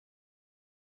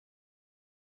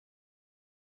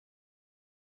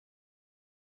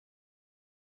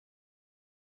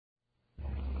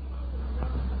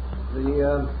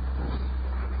The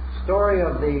story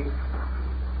of the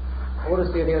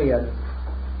Odyssey and Iliad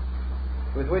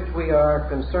with which we are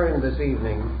concerned this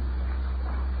evening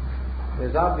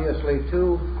is obviously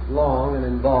too long and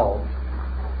involved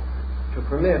to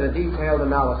permit a detailed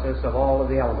analysis of all of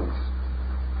the elements.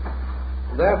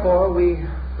 Therefore, we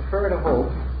prefer to hope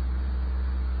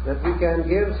that we can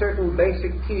give certain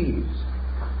basic keys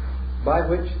by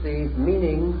which the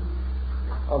meaning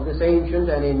of this ancient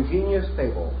and ingenious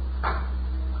fable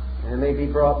may be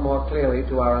brought more clearly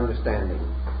to our understanding.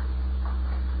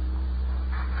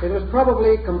 It was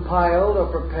probably compiled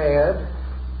or prepared,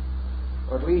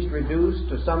 or at least reduced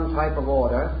to some type of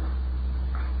order,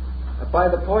 by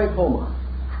the poet Homer,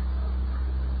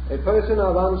 a person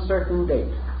of uncertain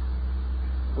date,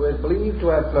 who is believed to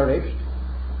have flourished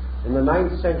in the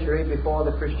 9th century before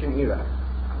the Christian era.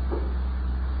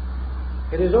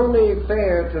 It is only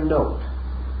fair to note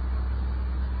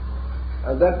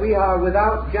that we are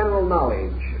without general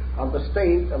knowledge of the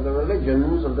state of the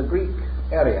religions of the Greek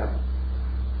area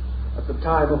at the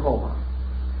time of Homer.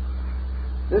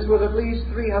 This was at least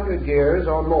 300 years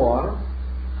or more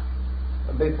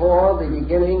before the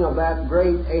beginning of that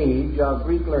great age of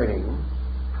Greek learning,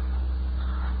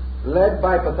 led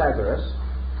by Pythagoras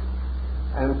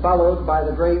and followed by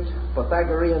the great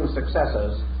Pythagorean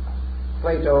successors,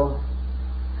 Plato,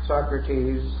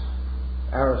 Socrates,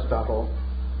 Aristotle,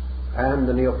 and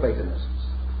the Neoplatonists.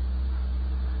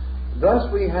 Thus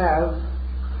we have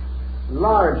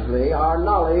largely our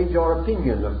knowledge or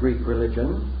opinion of Greek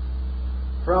religion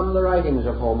from the writings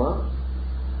of Homer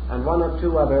and one or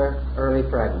two other early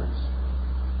fragments.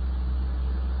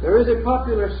 There is a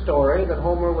popular story that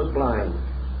Homer was blind.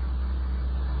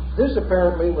 This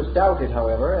apparently was doubted,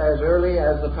 however, as early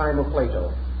as the time of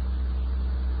Plato.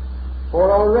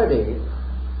 For already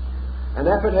an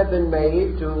effort had been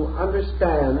made to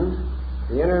understand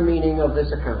the inner meaning of this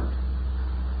account.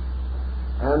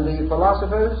 And the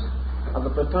philosophers of the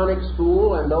Platonic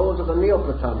school and those of the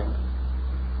Neoplatonic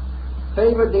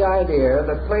favored the idea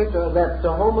that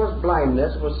Homer's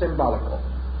blindness was symbolical,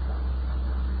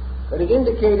 that it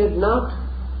indicated not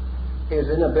his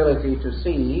inability to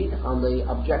see on the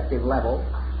objective level,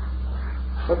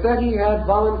 but that he had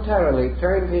voluntarily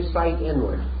turned his sight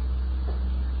inward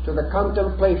to the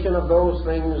contemplation of those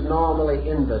things normally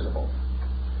invisible,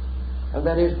 and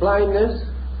that his blindness,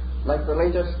 like the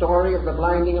later story of the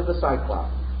blinding of the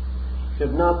Cyclops,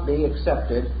 should not be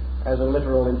accepted as a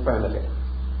literal infirmity,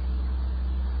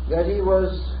 that he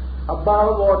was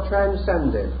above or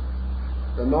transcended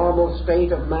the normal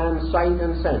state of man's sight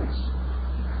and sense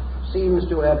seems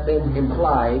to have been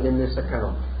implied in this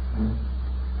account.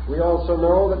 We also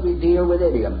know that we deal with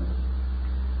idiom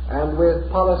and with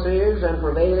policies and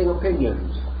prevailing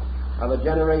opinions of a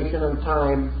generation and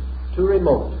time too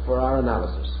remote for our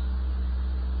analysis.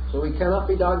 So we cannot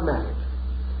be dogmatic.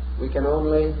 We can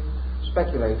only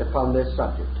speculate upon this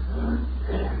subject.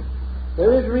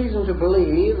 There is reason to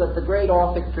believe that the great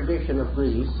Orphic tradition of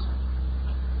Greece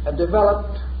had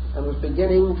developed and was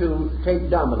beginning to take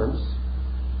dominance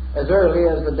as early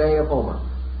as the day of Homer.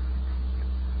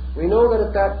 We know that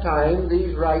at that time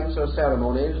these rites or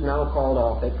ceremonies, now called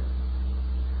Orphic,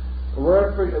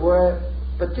 were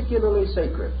particularly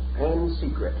sacred and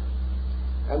secret,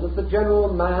 and that the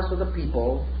general mass of the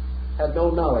people had no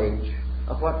knowledge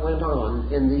of what went on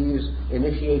in these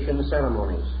initiation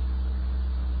ceremonies.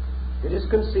 It is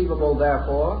conceivable,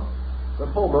 therefore, that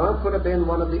Homer could have been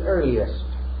one of the earliest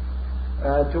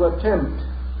to attempt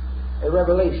a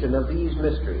revelation of these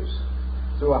mysteries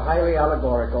through a highly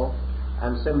allegorical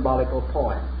and symbolical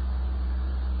poem.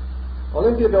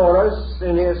 Olympiodorus,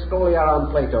 in his Scholia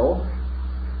on Plato,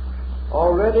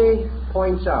 already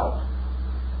points out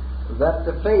that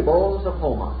the fables of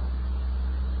Homer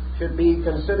should be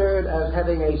considered as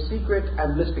having a secret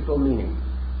and mystical meaning.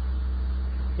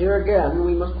 Here again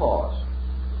we must pause,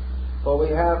 for we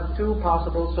have two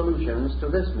possible solutions to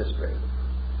this mystery.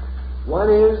 One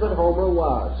is that Homer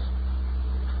was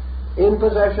in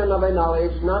possession of a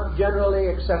knowledge not generally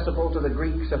accessible to the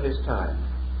Greeks of his time,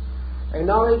 a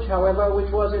knowledge, however,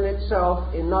 which was in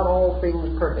itself in not all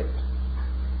things perfect,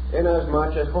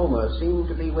 inasmuch as Homer seemed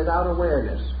to be without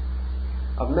awareness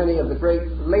of many of the great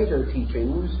later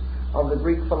teachings of the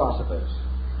Greek philosophers.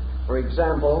 For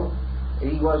example,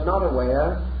 he was not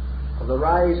aware of the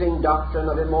rising doctrine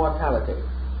of immortality,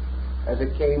 as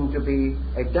it came to be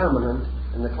a dominant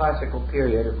in the classical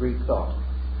period of Greek thought.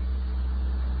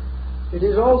 It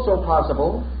is also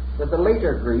possible that the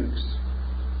later Greeks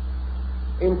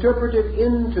interpreted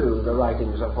into the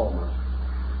writings of Homer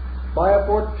by a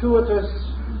fortuitous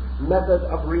method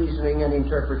of reasoning and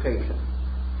interpretation.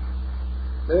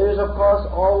 There is, of course,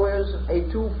 always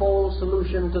a twofold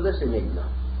solution to this enigma.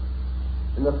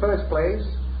 In the first place,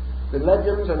 the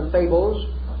legends and fables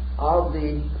of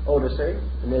the Odyssey,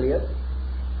 an Iliad,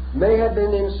 may have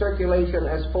been in circulation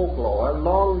as folklore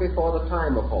long before the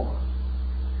time of Homer.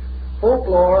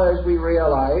 Folklore, as we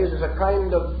realize, is a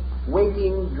kind of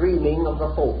waking dreaming of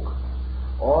the folk,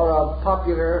 or of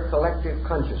popular collective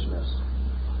consciousness.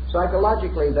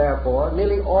 Psychologically, therefore,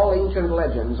 nearly all ancient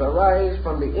legends arise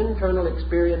from the internal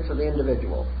experience of the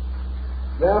individual.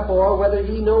 Therefore, whether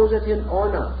he knows it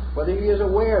or not, whether he is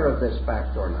aware of this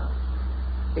fact or not,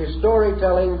 his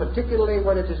storytelling, particularly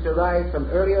when it is derived from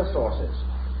earlier sources,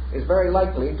 is very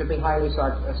likely to be highly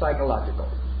psychological.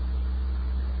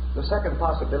 The second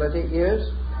possibility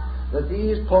is that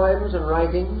these poems and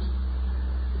writings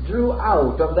drew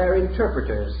out of their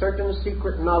interpreters certain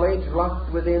secret knowledge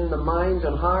locked within the minds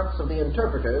and hearts of the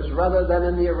interpreters rather than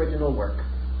in the original work.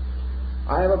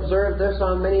 I have observed this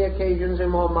on many occasions in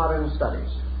more modern studies,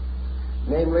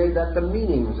 namely that the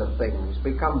meanings of things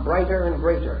become brighter and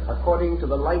greater according to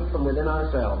the light from within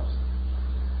ourselves.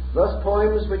 Thus,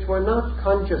 poems which were not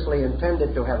consciously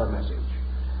intended to have a message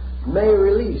may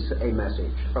release a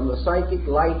message from the psychic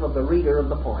life of the reader of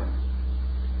the poem.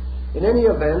 In any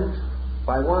event,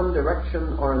 by one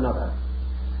direction or another,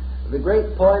 the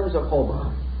great poems of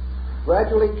Homer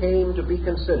gradually came to be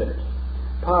considered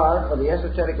part of the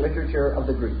esoteric literature of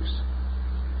the Greeks.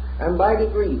 And by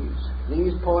degrees,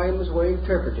 these poems were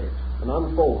interpreted and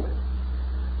unfolded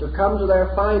to come to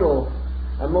their final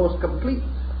and most complete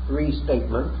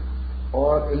restatement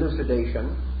or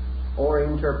elucidation or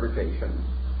interpretation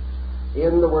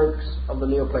in the works of the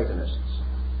Neoplatonists.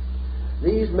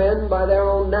 These men, by their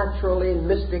own naturally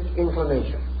mystic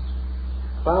inclinations,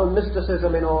 found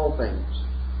mysticism in all things,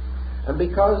 and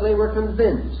because they were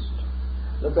convinced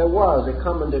that there was a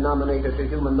common denominator to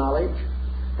human knowledge,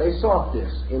 they sought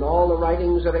this in all the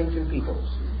writings of ancient peoples,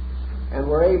 and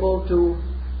were able to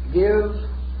give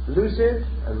lucid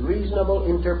and reasonable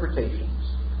interpretations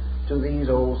to these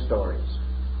old stories.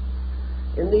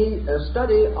 In the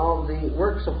study of the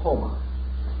works of Homer,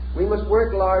 we must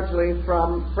work largely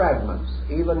from fragments,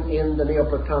 even in the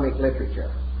Neoplatonic literature.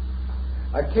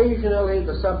 Occasionally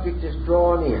the subject is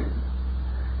drawn in,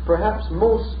 perhaps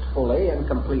most fully and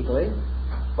completely,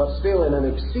 but still in an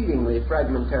exceedingly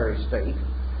fragmentary state,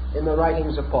 in the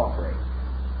writings of Porphyry.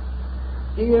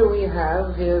 Here we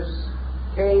have his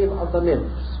Cave of the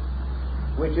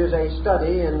Nymphs, which is a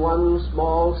study in one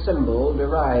small symbol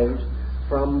derived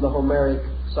from the Homeric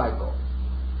cycle.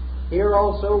 Here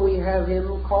also we have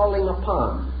him calling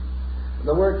upon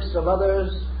the works of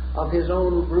others of his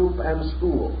own group and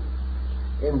school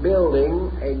in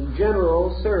building a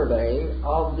general survey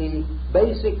of the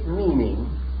basic meaning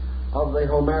of the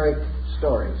Homeric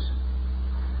stories.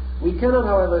 We cannot,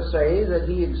 however, say that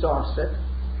he exhausts it,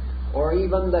 or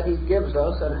even that he gives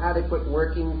us an adequate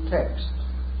working text.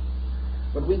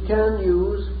 But we can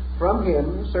use from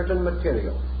him certain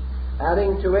material,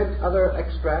 adding to it other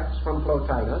extracts from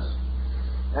Plotinus,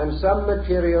 and some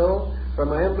material from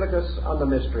Iamblichus on the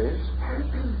Mysteries,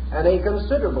 and a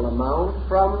considerable amount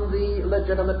from the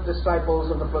legitimate disciples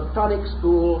of the Platonic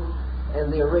school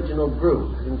and the original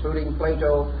group, including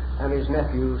Plato and his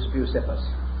nephew Speusippus.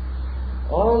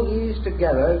 All these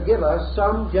together give us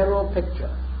some general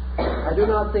picture. I do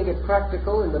not think it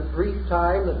practical in the brief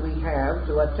time that we have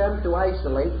to attempt to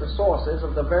isolate the sources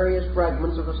of the various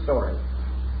fragments of the story.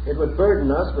 It would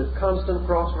burden us with constant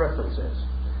cross-references.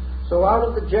 So out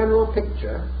of the general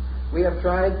picture, we have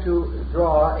tried to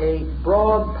draw a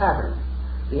broad pattern,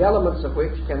 the elements of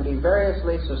which can be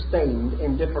variously sustained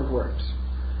in different works,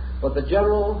 but the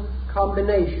general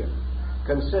combination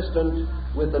consistent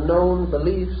with the known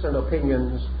beliefs and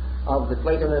opinions of the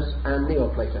Platonists and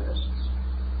Neoplatonists.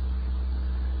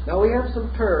 Now we have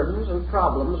some terms and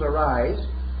problems arise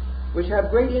which have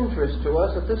great interest to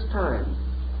us at this time,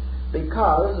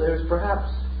 because there is perhaps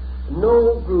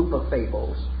no group of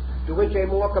fables to which a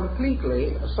more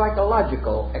completely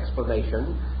psychological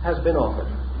explanation has been offered.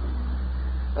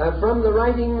 From the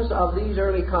writings of these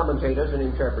early commentators and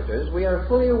interpreters, we are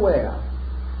fully aware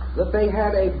that they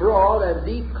had a broad and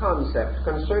deep concept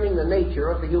concerning the nature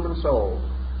of the human soul,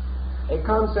 a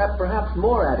concept perhaps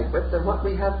more adequate than what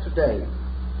we have today.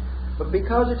 But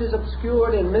because it is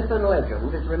obscured in myth and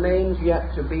legend, it remains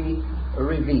yet to be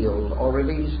revealed or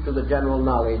released to the general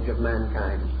knowledge of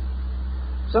mankind.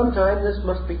 Sometime this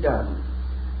must be done,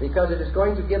 because it is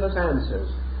going to give us answers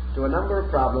to a number of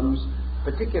problems,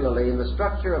 particularly in the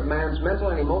structure of man's mental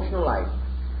and emotional life,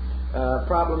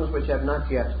 problems which have not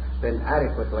yet been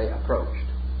adequately approached.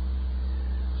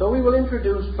 So we will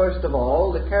introduce, first of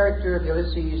all, the character of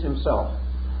Ulysses himself,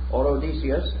 or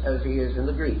Odysseus as he is in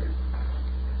the Greek.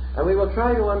 And we will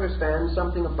try to understand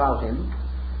something about him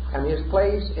and his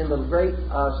place in the great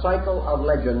cycle of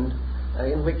legend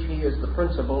in which he is the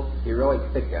principal heroic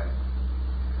figure.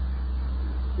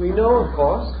 We know, of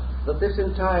course, that this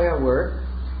entire work,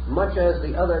 much as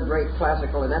the other great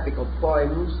classical and epical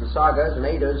poems, the sagas and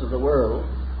Eddas of the world,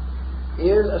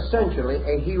 is essentially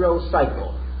a hero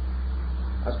cycle.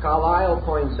 As Carlyle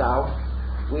points out,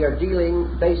 we are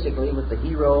dealing basically with the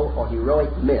hero or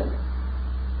heroic myth.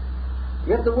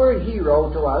 Yet the word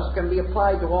hero to us can be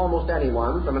applied to almost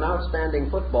anyone, from an outstanding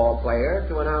football player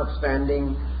to an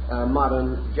outstanding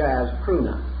modern jazz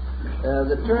crooner.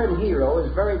 The term hero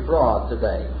is very broad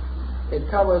today. It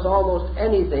covers almost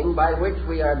anything by which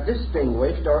we are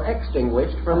distinguished or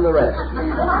extinguished from the rest.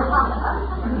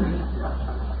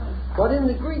 But in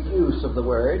the Greek use of the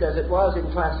word, as it was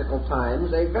in classical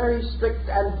times, a very strict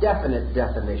and definite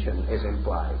definition is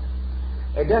implied.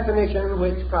 A definition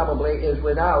which probably is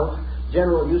without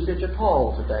general usage at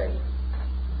all today.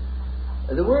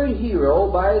 The word hero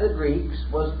by the Greeks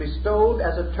was bestowed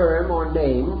as a term or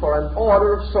name for an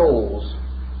order of souls,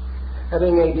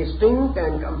 having a distinct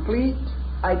and complete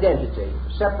identity,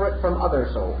 separate from other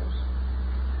souls.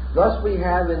 Thus we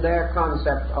have in their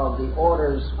concept of the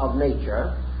orders of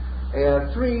nature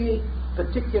three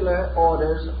particular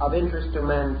orders of interest to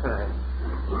mankind.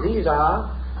 These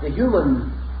are the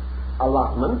human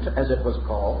allotment, as it was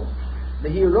called, the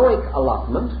heroic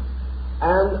allotment,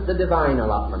 and the divine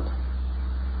allotment.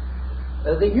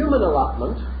 The human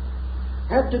allotment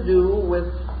had to do with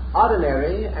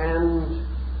ordinary and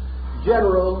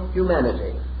general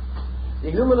humanity.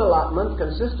 The human allotment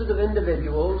consisted of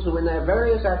individuals who in their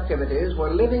various activities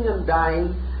were living and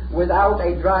dying without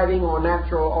a driving or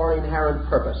natural or inherent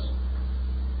purpose.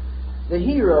 The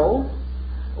hero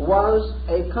was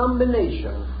a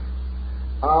combination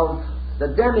of the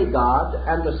demigod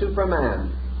and the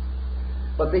superman.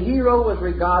 But the hero was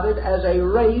regarded as a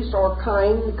race or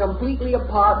kind completely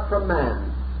apart from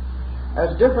man,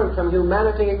 as different from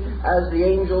humanity as the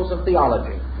angels of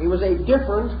theology. He was a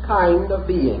different kind of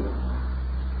being.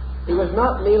 He was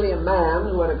not merely a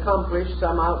man who had accomplished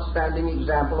some outstanding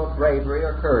example of bravery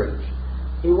or courage.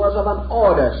 He was of an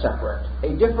order separate,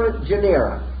 a different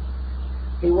genera.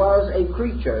 He was a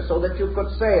creature, so that you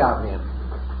could say of him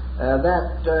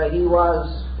that he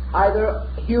was either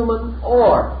human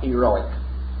or heroic.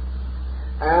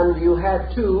 And you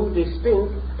had two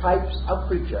distinct types of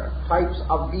creature, types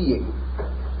of being.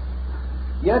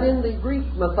 Yet in the Greek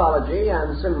mythology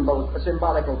and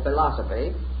symbolical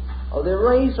philosophy, the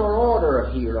race or order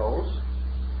of heroes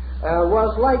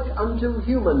was like unto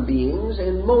human beings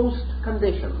in most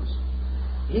conditions.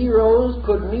 Heroes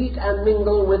could meet and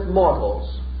mingle with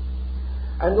mortals,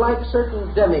 and like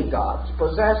certain demigods,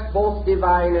 possessed both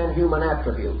divine and human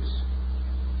attributes.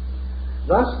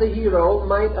 Thus the hero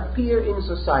might appear in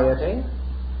society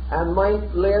and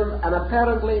might live an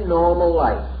apparently normal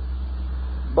life,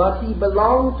 but he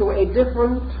belonged to a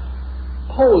different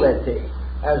polity,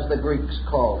 as the Greeks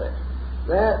called it.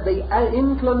 The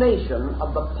inclination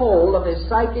of the pole of his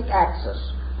psychic axis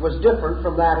was different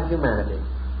from that of humanity.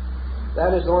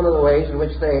 That is one of the ways in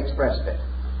which they expressed it.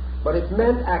 But it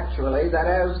meant actually that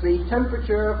as the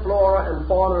temperature, flora, and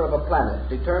fauna of a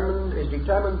planet is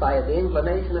determined by the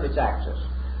inclination of its axis,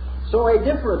 so a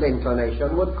different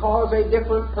inclination would cause a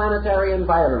different planetary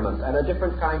environment, and a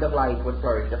different kind of life would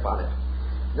flourish upon it.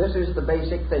 This is the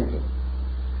basic thinking.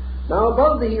 Now,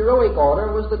 above the heroic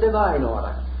order was the divine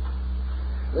order.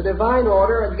 The divine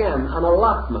order, again, an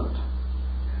allotment,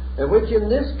 which in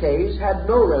this case had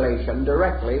no relation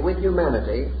directly with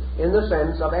humanity in the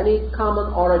sense of any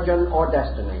common origin or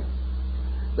destiny.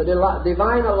 The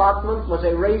divine allotment was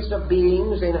a race of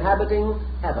beings inhabiting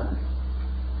heaven.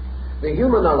 The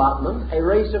human allotment, a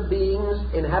race of beings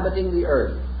inhabiting the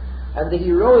earth. And the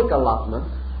heroic allotment,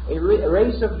 a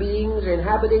race of beings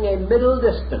inhabiting a middle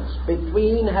distance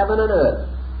between heaven and earth.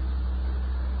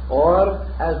 Or,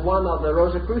 as one of the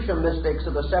Rosicrucian mystics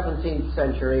of the 17th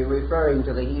century, referring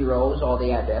to the heroes or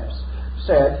the adepts,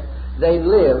 said, they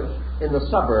live in the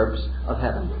suburbs of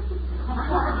heaven.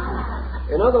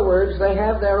 In other words, they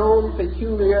have their own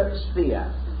peculiar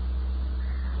sphere.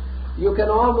 You can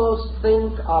almost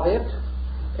think of it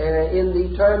in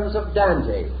the terms of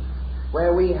Dante,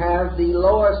 where we have the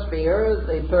lower sphere,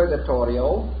 the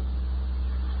Purgatorio,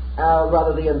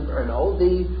 the Inferno,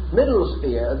 the middle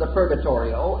sphere, the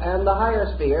Purgatorio, and the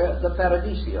higher sphere, the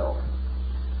Paradiso.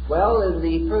 Well, in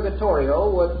the Purgatorio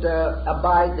would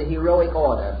abide the heroic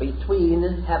order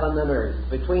between heaven and earth,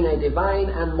 between a divine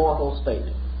and mortal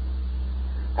state.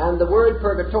 And the word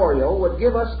Purgatorio would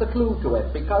give us the clue to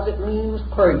it, because it means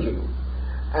purging.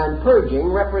 and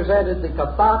purging represented the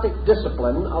cathartic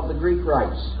discipline of the Greek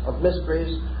rites, of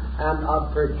mysteries, and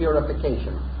of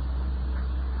purification.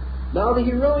 Now, the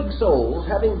heroic souls,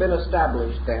 having been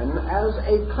established then as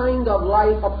a kind of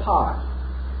life apart,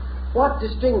 what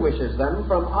distinguishes them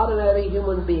from ordinary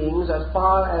human beings as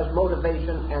far as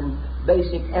motivation and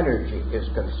basic energy is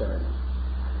concerned?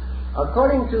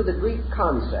 According to the Greek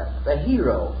concept, the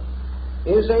hero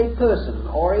is a person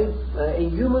or a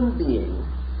human being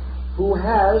who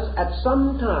has at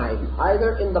some time,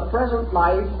 either in the present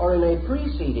life or in a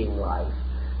preceding life,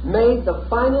 made the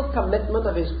final commitment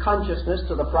of his consciousness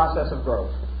to the process of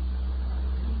growth.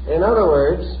 In other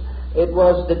words, it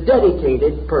was the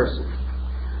dedicated person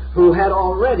who had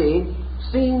already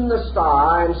seen the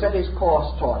star and set his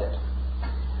course toward it.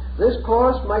 This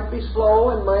course might be slow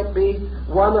and might be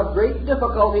one of great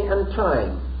difficulty and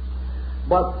time,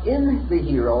 but in the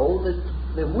hero,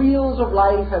 the wheels of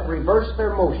life have reversed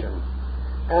their motion,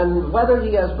 and whether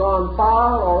he has gone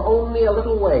far or only a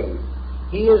little way,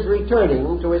 he is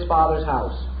returning to his Father's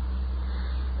house.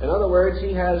 In other words,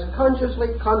 he has consciously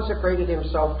consecrated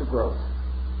himself to growth.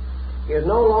 He is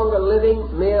no longer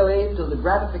living merely to the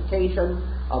gratification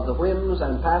of the whims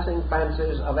and passing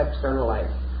fancies of external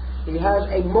life. He has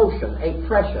a motion, a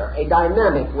pressure, a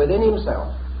dynamic within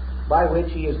himself by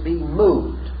which he is being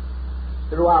moved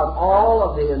throughout all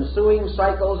of the ensuing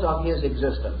cycles of his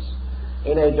existence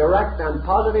in a direct and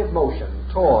positive motion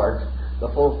toward the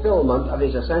fulfillment of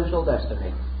his essential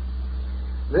destiny.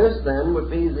 This, then, would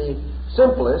be the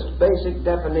simplest basic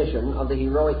definition of the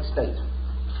heroic state.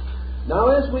 Now,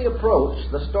 as we approach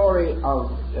the story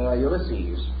of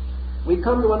Ulysses, we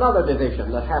come to another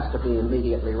division that has to be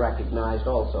immediately recognized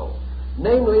also,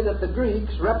 namely that the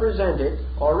Greeks represented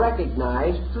or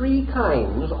recognized three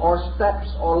kinds or steps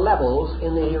or levels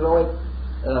in the heroic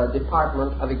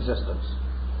department of existence.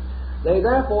 They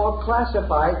therefore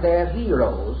classified their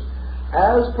heroes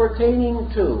as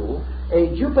pertaining to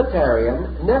a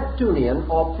Jupiterian, Neptunian,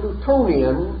 or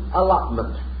Plutonian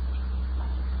allotment.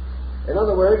 In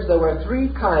other words, there were three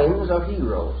kinds of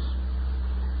heroes.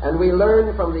 And we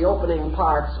learn from the opening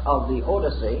parts of the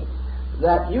Odyssey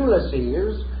that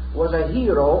Ulysses was a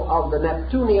hero of the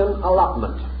Neptunian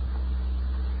allotment.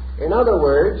 In other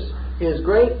words, his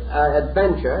great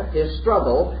adventure, his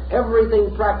struggle,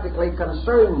 everything practically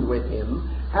concerned with him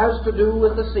has to do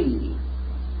with the sea.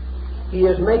 He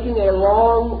is making a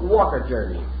long water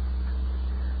journey.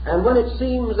 And when it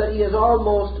seems that he is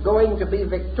almost going to be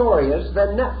victorious,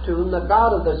 then Neptune, the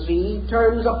god of the sea,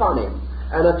 turns upon him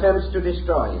and attempts to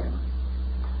destroy him.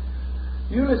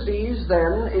 Ulysses,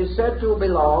 then, is said to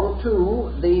belong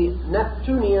to the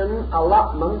Neptunian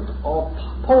allotment or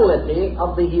polity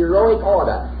of the heroic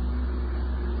order.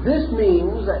 This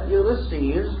means that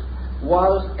Ulysses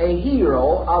was a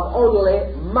hero of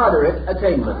only moderate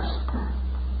attainments.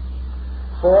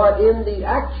 For in the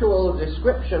actual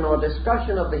description or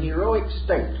discussion of the heroic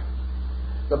state,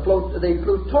 the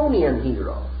Plutonian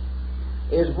hero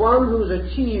is one whose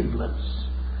achievements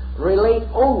relate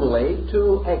only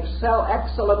to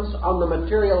excellence on the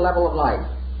material level of life.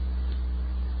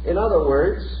 In other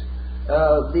words,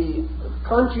 the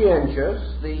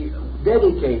conscientious, the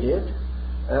dedicated,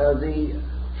 the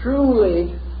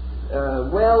truly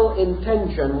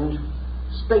well-intentioned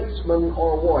statesman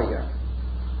or warrior,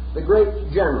 the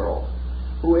great general,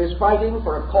 who is fighting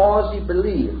for a cause he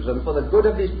believes and for the good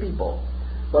of his people,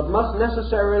 but must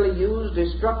necessarily use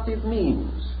destructive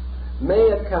means,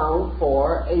 may account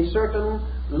for a certain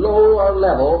lower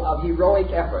level of heroic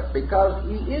effort, because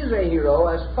he is a hero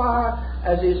as far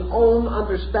as his own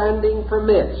understanding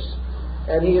permits,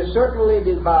 and he is certainly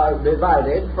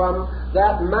divided from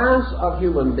that mass of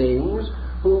human beings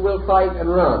who will fight and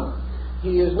run.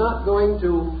 He is not going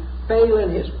to fail in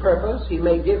his purpose. He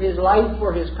may give his life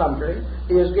for his country.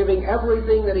 He is giving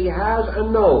everything that he has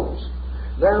and knows.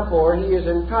 Therefore, he is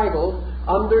entitled,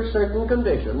 under certain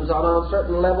conditions, on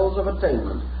certain levels of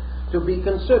attainment, to be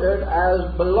considered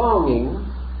as belonging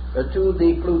to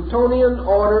the Plutonian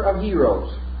order of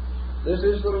heroes. This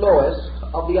is the lowest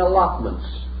of the allotments.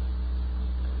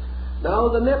 Now,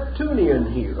 the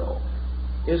Neptunian hero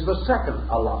is the second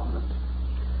allotment.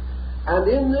 And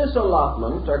in this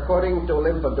allotment, according to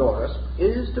Olympiodorus,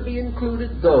 is to be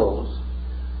included those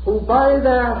who by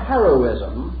their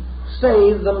heroism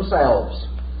save themselves.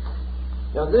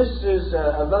 Now, this is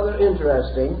a rather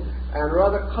interesting and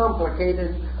rather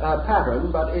complicated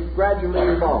pattern, but it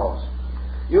gradually evolves.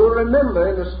 You'll remember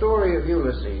in the story of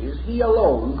Ulysses, he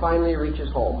alone finally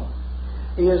reaches home.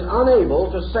 He is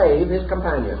unable to save his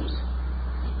companions.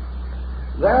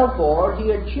 Therefore,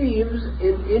 he achieves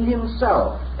in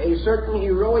himself a certain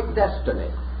heroic destiny,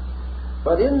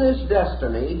 But in this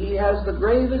destiny, he has the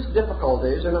gravest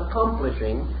difficulties in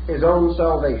accomplishing his own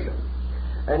salvation,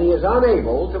 and he is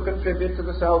unable to contribute to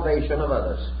the salvation of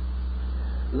others.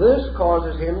 This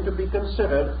causes him to be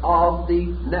considered of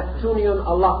the Neptunian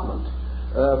allotment,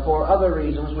 for other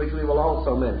reasons which we will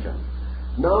also mention.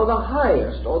 Now the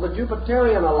highest, or the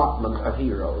Jupiterian allotment of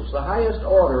heroes, the highest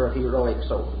order of heroic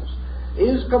souls,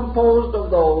 is composed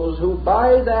of those who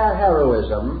by their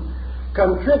heroism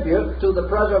contribute to the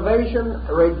preservation,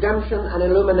 redemption, and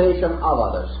illumination of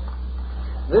others.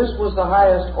 This was the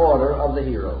highest order of the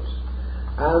heroes.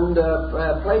 And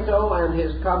Plato and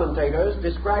his commentators,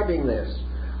 describing this,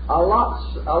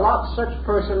 allot such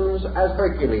persons as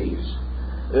Hercules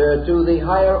to the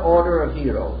higher order of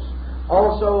heroes.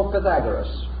 Also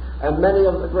Pythagoras, and many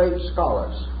of the great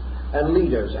scholars, and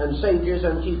leaders, and sages,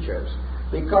 and teachers,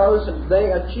 because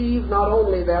they achieved not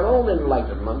only their own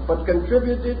enlightenment, but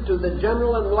contributed to the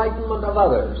general enlightenment of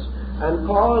others, and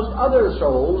caused other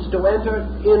souls to enter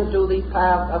into the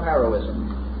path of heroism.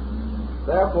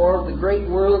 Therefore, the great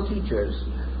world teachers,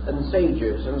 and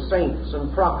sages, and saints,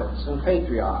 and prophets, and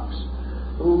patriarchs,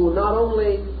 who not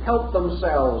only helped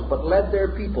themselves, but led their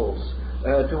peoples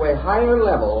to a higher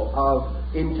level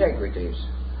of integrities,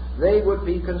 they would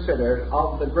be considered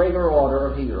of the greater order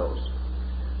of heroes.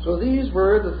 So these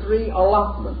were the three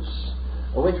allotments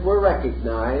which were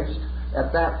recognized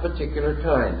at that particular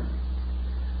time.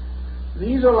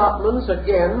 These allotments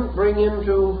again bring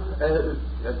into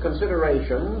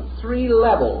consideration three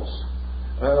levels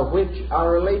which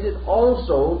are related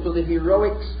also to the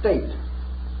heroic state.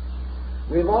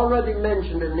 We've already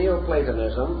mentioned in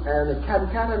Neoplatonism a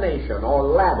concatenation or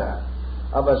ladder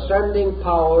of ascending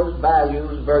powers,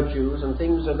 values, virtues, and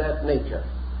things of that nature.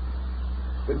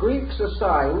 The Greeks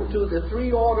assigned to the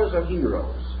three orders of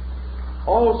heroes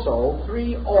also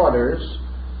three orders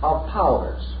of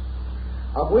powers,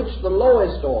 of which the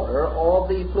lowest order, or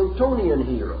the Plutonian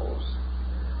heroes,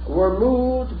 were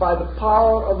moved by the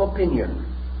power of opinion.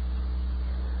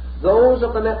 Those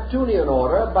of the Neptunian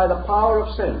order by the power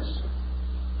of sense,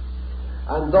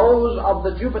 and those of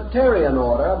the Jupiterian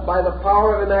order by the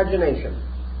power of imagination.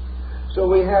 So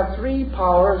we have three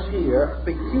powers here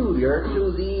peculiar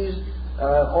to these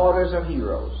orders of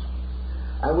heroes.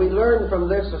 And we learn from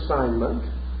this assignment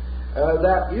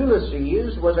that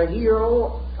Ulysses was a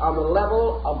hero on the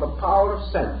level of the power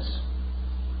of sense.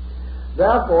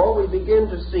 Therefore, we begin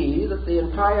to see that the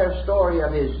entire story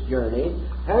of his journey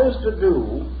has to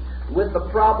do with the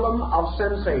problem of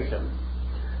sensation,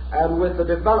 and with the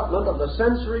development of the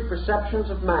sensory perceptions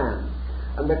of man,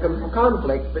 and the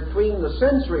conflict between the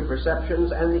sensory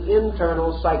perceptions and the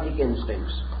internal psychic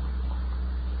instincts.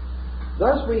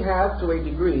 Thus we have, to a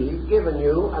degree, given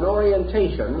you an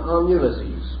orientation on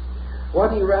Ulysses.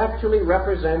 What he actually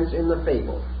represents in the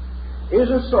fable is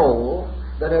a soul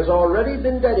that has already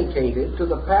been dedicated to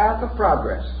the path of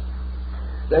progress,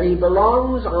 that he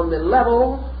belongs on the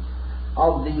level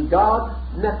of the god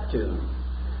Neptune.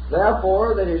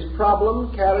 Therefore, that his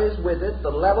problem carries with it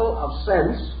the level of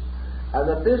sense, and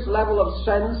that this level of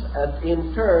sense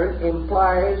in turn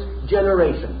implies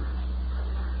generation.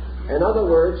 In other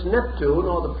words, Neptune,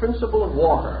 or the principle of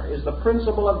water, is the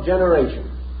principle of generation.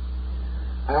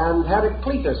 And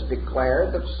Heraclitus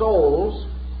declared that souls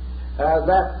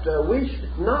that wish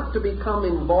not to become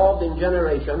involved in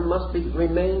generation must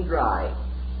remain dry,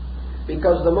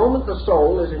 because the moment the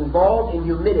soul is involved in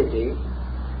humidity,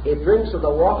 it drinks of the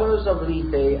waters of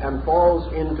Lethe and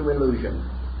falls into illusion.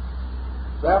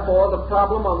 Therefore, the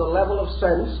problem on the level of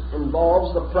sense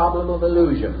involves the problem of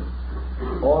illusion,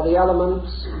 or the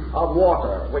elements of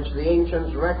water, which the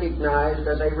ancients recognized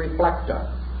as a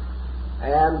reflector.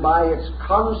 And by its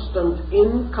constant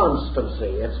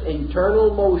inconstancy, its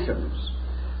eternal motions,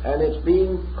 and its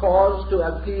being caused to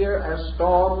appear as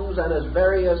storms and as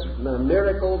various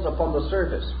miracles upon the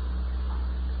surface,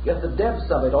 yet the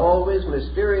depths of it always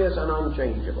mysterious and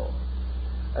unchangeable.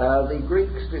 The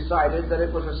Greeks decided that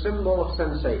it was a symbol of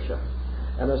sensation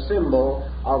and a symbol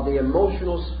of the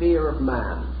emotional sphere of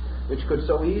man, which could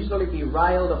so easily be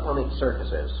riled upon its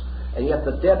surfaces, and yet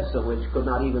the depths of which could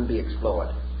not even be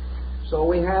explored. So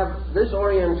we have this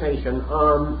orientation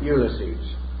on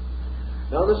Ulysses.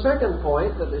 Now the second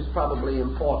point that is probably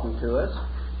important to us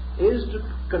is to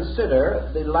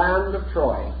consider the land of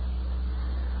Troy.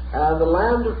 The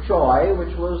land of Troy,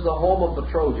 which was the home of the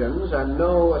Trojans, and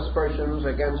no aspersions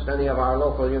against any of our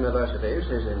local universities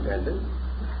is intended.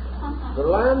 The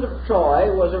land of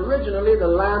Troy was originally the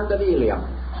land of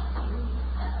Ilium,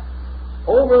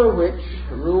 over which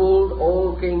ruled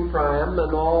old King Priam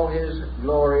and all his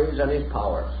glories and his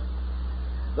powers.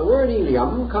 The word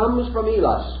Ilium comes from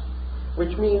Elos,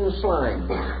 which means slime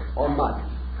or mud.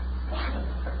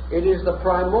 It is the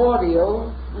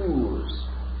primordial ooze,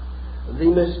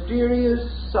 the mysterious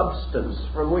substance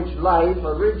from which life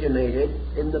originated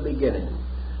in the beginning,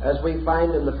 as we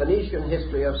find in the Phoenician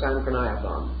history of San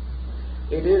Choniathon.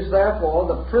 It is therefore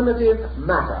the primitive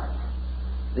matter,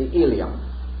 the ilium.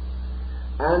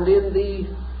 And in the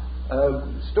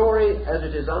story as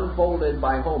it is unfolded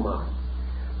by Homer,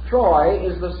 Troy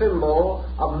is the symbol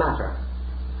of matter.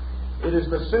 It is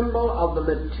the symbol of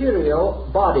the material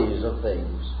bodies of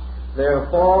things, their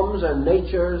forms and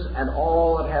natures and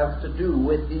all that have to do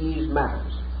with these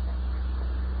matters.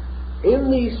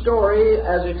 In the story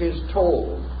as it is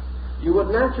told, you would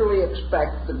naturally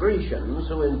expect the Grecians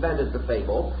who invented the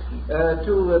fable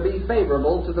to be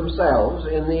favorable to themselves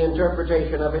in the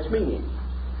interpretation of its meaning.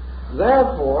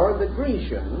 Therefore, the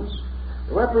Grecians,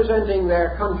 representing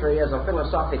their country as a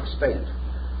philosophic state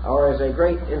or as a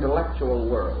great intellectual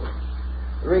world,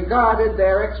 regarded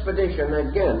their expedition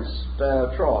against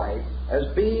Troy as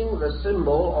being the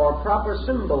symbol or proper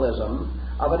symbolism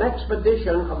of an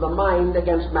expedition of the mind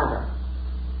against matter.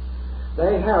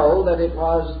 They held that it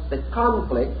was the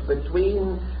conflict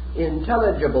between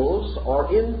intelligibles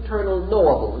or internal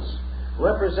knowables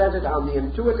represented on the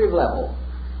intuitive level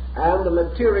and the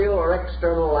material or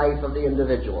external life of the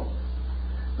individual.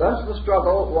 Thus the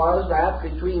struggle was that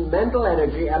between mental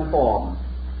energy and form,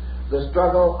 the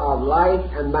struggle of life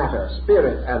and matter,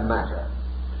 spirit and matter,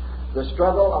 the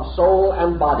struggle of soul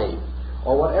and body,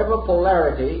 or whatever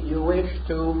polarity you wish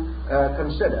to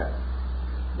consider.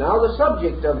 Now the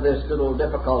subject of this little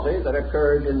difficulty that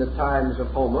occurred in the times of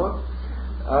Homer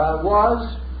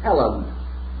was Helen,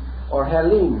 or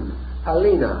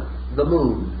Helena, the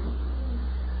moon,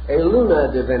 a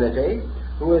lunar divinity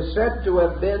who is said to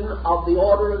have been of the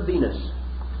order of Venus.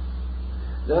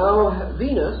 Now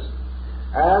Venus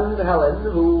and Helen,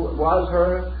 who was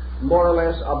her more or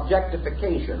less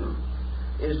objectification,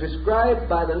 is described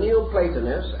by the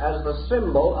Neoplatonists as the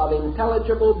symbol of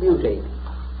intelligible beauty.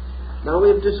 Now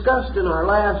we've discussed in our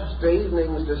last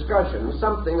evening's discussion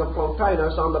something of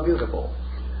Plotinus on the beautiful.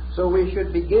 So we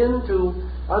should begin to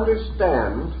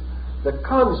understand the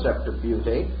concept of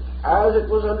beauty as it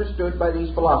was understood by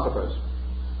these philosophers.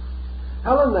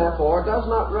 Helen, therefore, does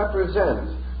not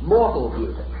represent mortal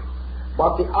beauty,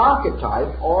 but the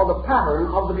archetype or the pattern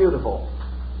of the beautiful.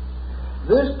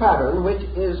 This pattern which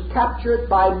is captured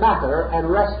by matter and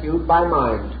rescued by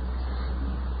mind.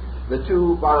 The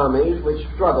two armies which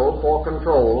struggle for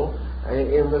control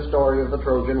in the story of the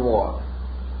Trojan War.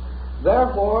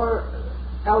 Therefore,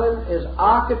 Helen is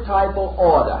archetypal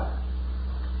order,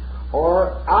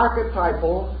 or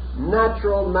archetypal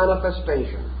natural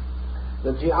manifestation,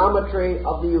 the geometry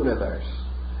of the universe,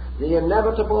 the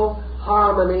inevitable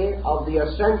harmony of the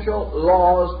essential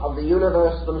laws of the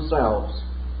universe themselves.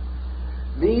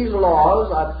 These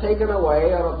laws are taken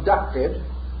away or abducted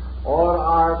or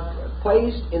are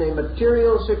placed in a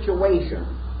material situation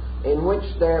in which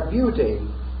their beauty,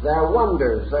 their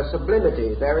wonders, their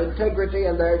sublimity, their integrity,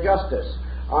 and their justice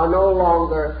are no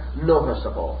longer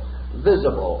noticeable,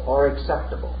 visible, or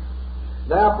acceptable.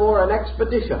 Therefore, an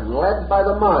expedition led by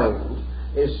the mind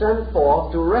is sent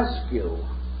forth to rescue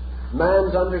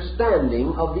man's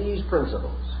understanding of these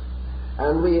principles.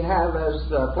 And we have, as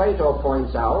Plato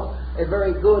points out, a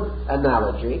very good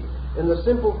analogy in the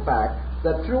simple fact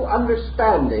that through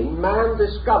understanding man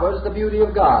discovers the beauty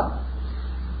of God.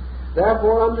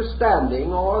 Therefore,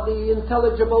 understanding, or the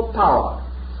intelligible power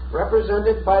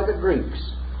represented by the Greeks,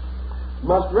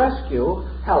 must rescue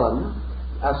Helen,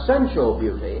 essential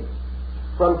beauty,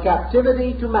 from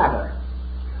captivity to matter,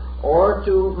 or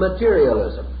to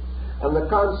materialism, and the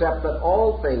concept that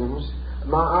all things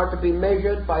are to be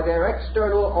measured by their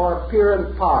external or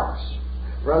apparent parts,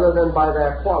 rather than by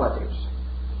their qualities.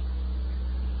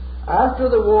 After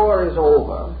the war is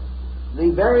over,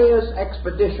 the various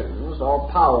expeditions, or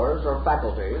powers, or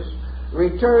faculties,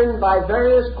 return by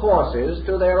various courses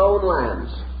to their own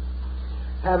lands,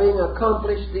 having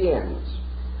accomplished the ends.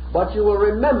 But you will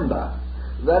remember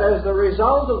that as the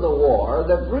result of the war,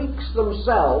 the Greeks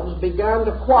themselves began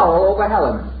to quarrel over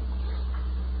Helen.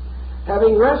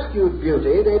 Having rescued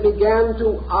beauty, they began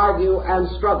to argue and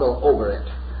struggle over it,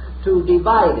 to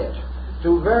divide it,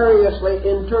 to variously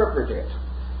interpret it,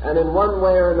 and in one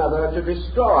way or another to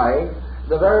destroy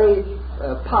the very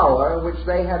power which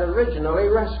they had originally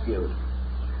rescued.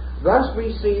 Thus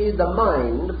we see the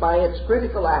mind, by its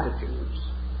critical attitudes,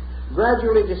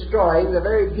 gradually destroying the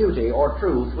very beauty or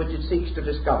truth which it seeks to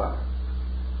discover.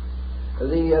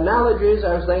 The analogies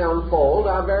as they unfold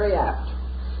are very apt,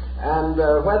 and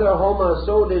whether Homer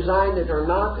so designed it or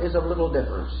not is of little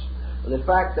difference. the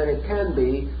fact that it can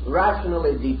be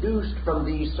rationally deduced from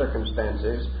these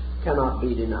circumstances cannot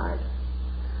be denied.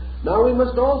 Now we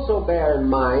must also bear in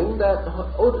mind that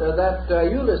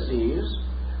Ulysses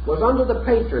was under the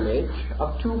patronage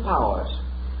of two powers,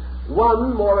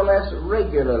 one more or less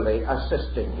regularly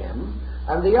assisting him,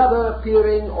 and the other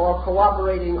appearing or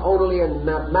cooperating only in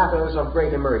matters of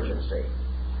great emergency.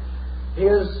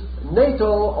 His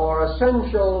natal or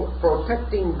essential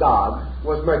protecting god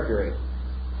was Mercury.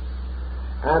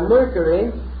 And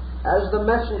Mercury, as the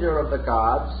messenger of the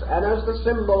gods and as the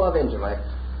symbol of intellect,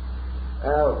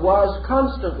 was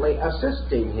constantly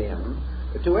assisting him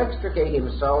to extricate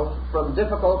himself from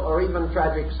difficult or even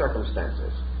tragic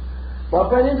circumstances.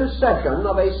 But when intercession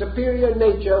of a superior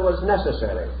nature was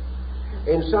necessary,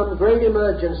 in some great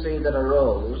emergency that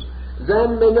arose,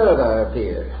 then Minerva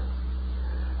appeared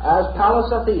as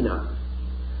Pallas Athena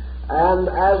and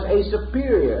as a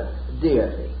superior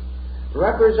deity,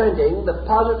 representing the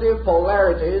positive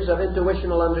polarities of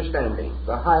intuitional understanding,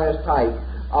 the highest type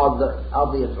of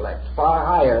the intellect, far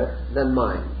higher than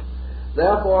mind.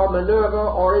 Therefore,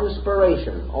 Minerva, or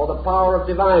inspiration, or the power of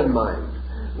divine mind,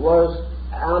 was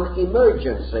an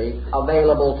emergency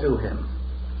available to him.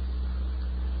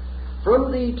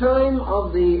 From the time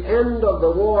of the end of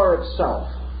the war itself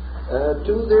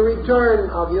to the return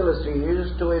of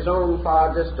Ulysses to his own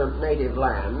far distant native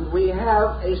land, we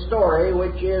have a story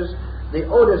which is the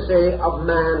Odyssey of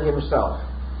man himself,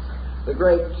 the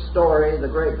great story, the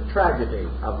great tragedy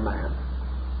of man.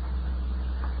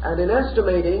 And in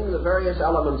estimating the various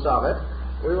elements of it,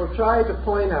 we will try to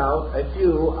point out a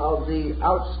few of the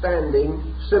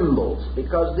outstanding symbols,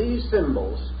 because these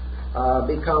symbols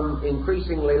become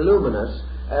increasingly luminous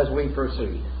as we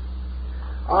proceed.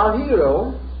 Our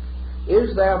hero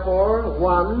is therefore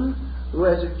one who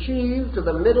has achieved to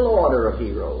the middle order of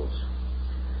heroes.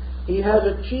 He has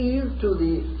achieved to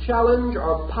the challenge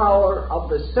or power of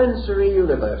the sensory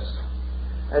universe,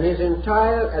 and his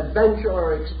entire adventure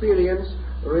or experience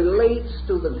relates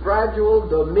to the gradual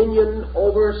dominion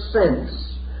over sense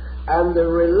and the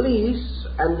release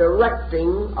and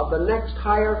directing of the next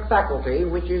higher faculty,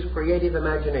 which is creative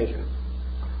imagination,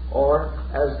 or,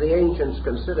 as the ancients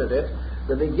considered it,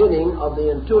 the beginning of the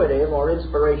intuitive or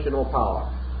inspirational power.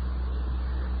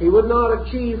 He would not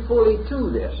achieve fully to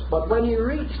this, but when he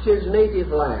reached his native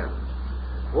land,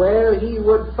 where he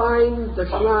would find the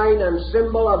shrine and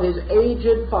symbol of his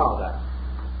aged father,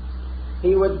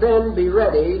 he would then be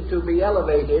ready to be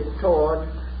elevated toward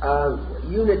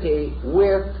unity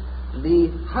with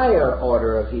the higher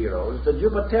order of heroes, the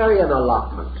Jupiterian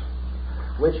allotment,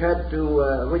 which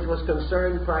was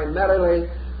concerned primarily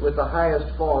with the highest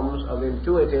forms of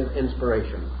intuitive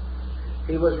inspiration.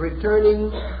 He was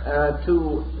returning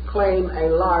to claim a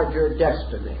larger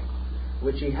destiny,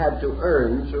 which he had to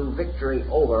earn through victory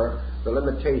over the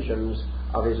limitations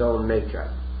of his own nature.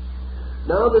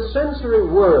 Now, the sensory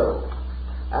world,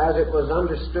 as it was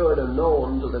understood and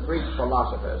known to the Greek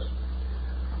philosophers,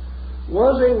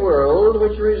 was a world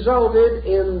which resulted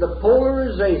in the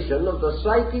polarization of the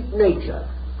psychic nature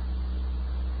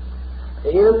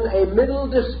in a middle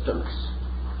distance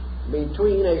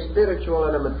between a spiritual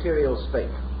and a material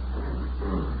state.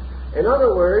 In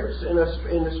other words, in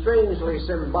a strangely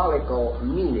symbolical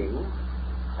meaning,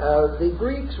 the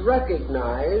Greeks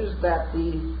recognized that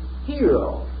the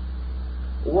hero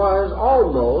was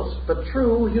almost the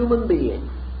true human being,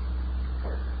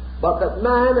 but that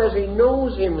man, as he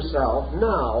knows himself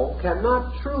now,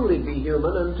 cannot truly be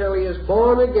human until he is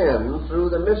born again through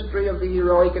the mystery of the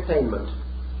heroic attainment.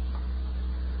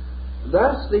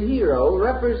 Thus, the hero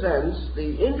represents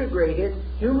the integrated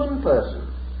human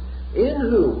person in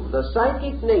whom the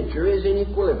psychic nature is in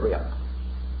equilibrium.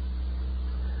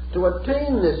 To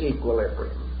attain this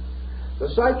equilibrium, the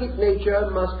psychic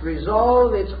nature must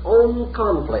resolve its own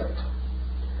conflict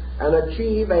and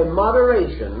achieve a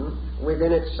moderation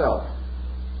within itself.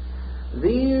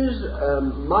 This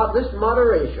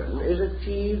moderation is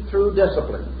achieved through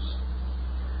disciplines,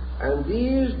 and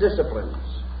these disciplines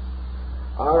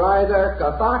are either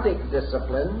cathartic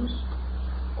disciplines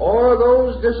or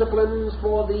those disciplines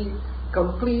for the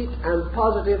complete and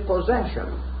positive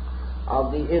possession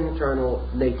of the internal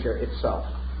nature itself.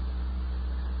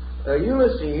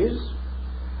 Ulysses,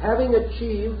 having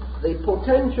achieved the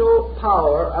potential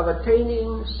power of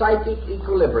attaining psychic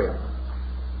equilibrium,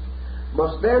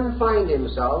 must then find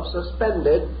himself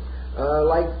suspended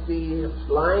like the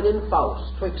line in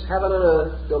Faust, twixt heaven and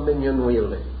earth, dominion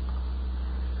wielding.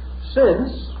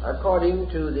 Since, according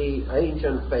to the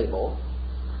ancient fable,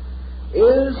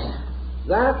 is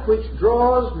that which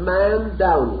draws man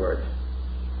downward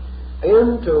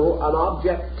into an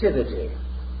objectivity,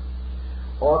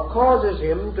 or causes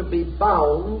him to be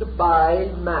bound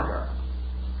by matter.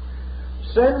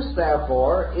 Sense,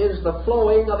 therefore, is the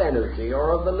flowing of energy,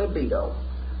 or of the libido,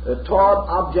 toward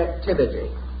objectivity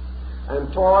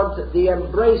and toward the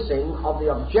embracing of the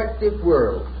objective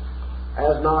world,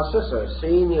 as Narcissus,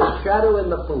 seeing his shadow in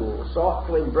the pool, sought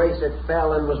to embrace it,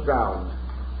 fell and was drowned.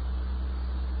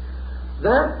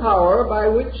 That power by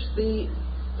which the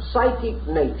psychic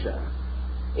nature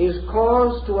is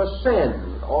caused to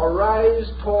ascend or rise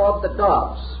toward the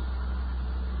gods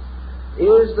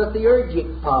is the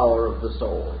theurgic power of the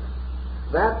soul,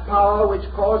 that power which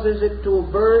causes it to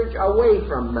verge away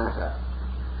from matter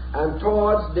and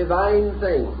towards divine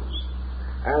things.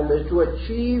 And to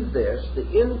achieve this,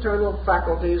 the internal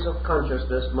faculties of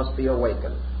consciousness must be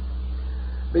awakened.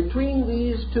 Between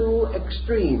these two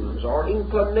extremes, or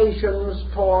inclinations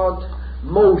toward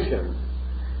motion,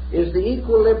 is the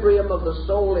equilibrium of the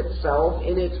soul itself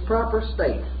in its proper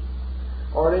state,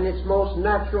 or in its most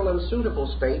natural and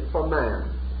suitable state for man.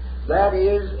 That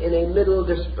is, in a middle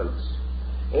distance,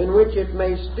 in which it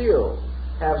may still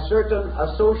have certain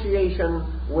association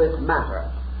with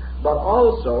matter, but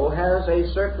also has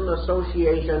a certain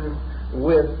association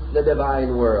with the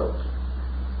divine world.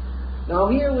 Now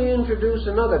here we introduce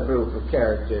another group of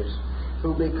characters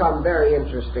who become very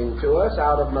interesting to us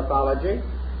out of mythology,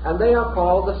 and they are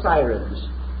called the sirens.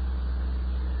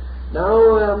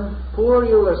 Now, poor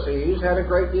Ulysses had a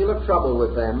great deal of trouble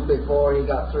with them before he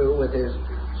got through with his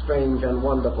strange and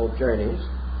wonderful journeys.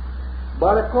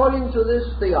 But according to this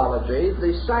theology,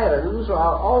 the sirens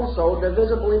are also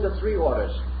divisible into three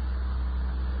orders,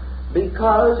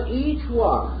 because each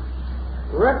one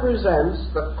represents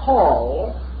the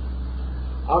call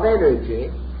of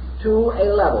energy to a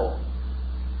level.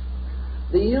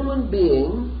 The human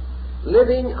being,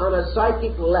 living on a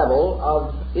psychic level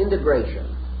of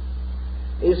integration,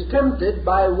 is tempted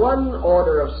by one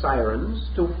order of sirens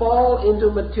to fall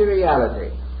into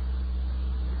materiality.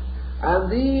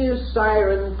 And these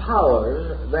siren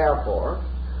powers, therefore,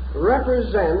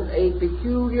 represent a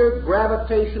peculiar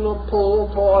gravitational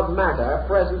pull toward matter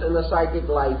present in the psychic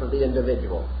life of the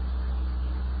individual.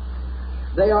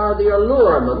 They are the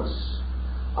allurements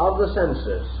of the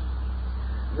senses.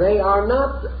 They are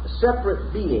not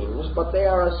separate beings, but they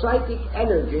are a psychic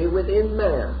energy within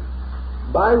man,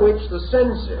 by which the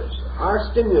senses are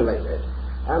stimulated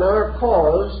and are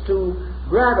caused to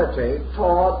gravitate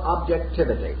toward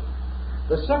objectivity.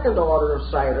 The second order of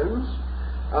sirens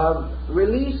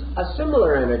release a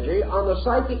similar energy on the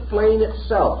psychic plane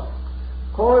itself,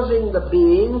 causing the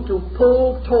being to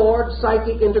pull toward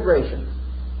psychic integration,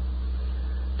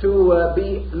 to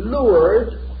be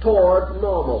lured toward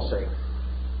normalcy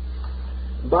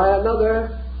by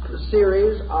another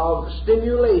series of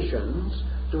stimulations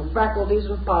to faculties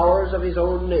and powers of his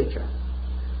own nature.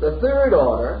 The third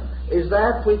order is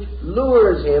that which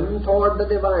lures him toward the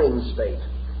divine state.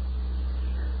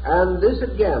 And this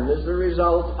again is the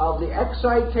result of the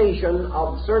excitation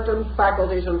of certain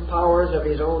faculties and powers of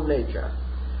his own nature.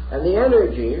 And the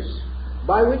energies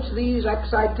by which these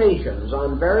excitations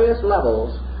on various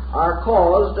levels are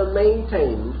caused and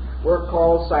maintained were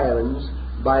called sirens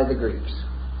by the Greeks.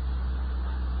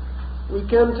 We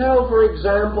can tell, for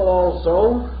example,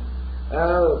 also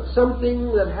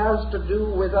something that has to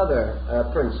do with other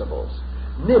principles.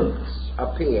 Nymphs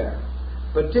appear,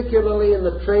 particularly in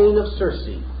the train of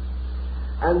Circe.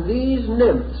 And these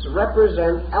nymphs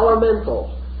represent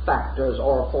elemental factors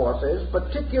or forces,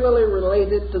 particularly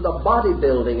related to the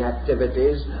bodybuilding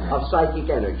activities of psychic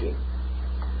energy.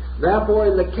 Therefore,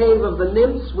 in the cave of the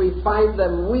nymphs, we find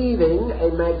them weaving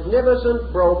a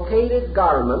magnificent brocaded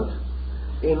garment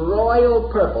in royal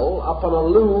purple upon a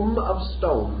loom of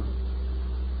stone,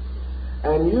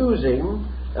 and using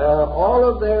all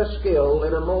of their skill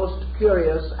in a most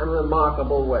curious and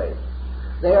remarkable way.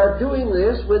 They are doing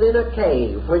this within a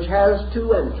cave which has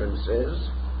two entrances,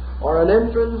 or an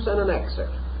entrance and an exit.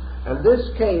 And this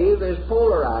cave is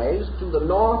polarized to the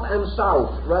north and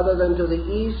south rather than to the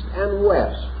east and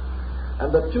west.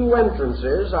 And the two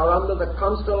entrances are under the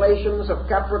constellations of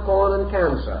Capricorn and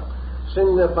Cancer,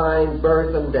 signifying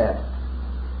birth and death.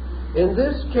 In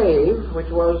this cave,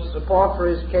 which was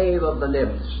Porphyry's cave of the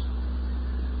nymphs,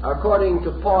 according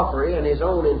to Porphyry and his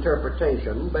own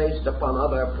interpretation, based upon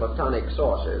other Platonic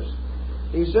sources,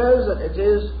 he says that it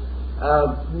is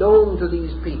known to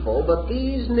these people that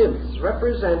these nymphs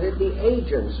represented the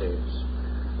agencies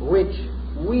which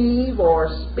weave or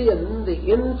spin the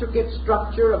intricate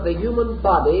structure of the human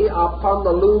body upon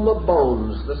the loom of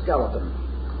bones, the skeleton,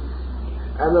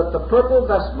 and that the purple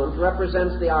vestment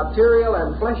represents the arterial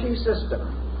and fleshy system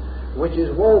which is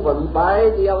woven by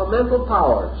the elemental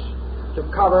powers to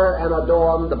cover and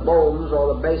adorn the bones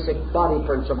or the basic body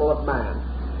principle of man.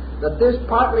 That this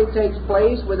partly takes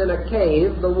place within a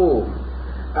cave, the womb,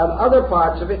 and other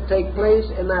parts of it take place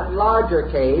in that larger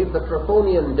cave, the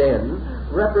Trophonian den,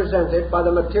 represented by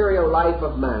the material life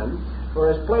of man. For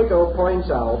as Plato points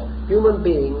out, human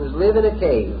beings live in a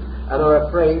cave and are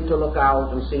afraid to look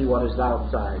out and see what is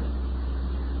outside.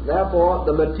 Therefore,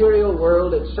 the material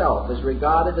world itself is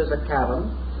regarded as a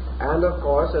cavern, and of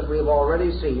course, as we've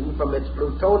already seen from its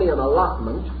Plutonian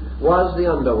allotment, was the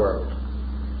underworld.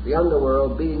 The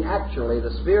underworld being actually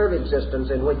the sphere of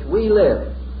existence in which we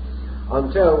live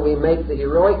until we make the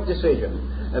heroic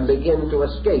decision and begin to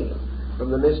escape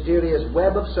from the mysterious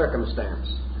web of circumstance,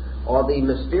 or the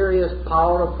mysterious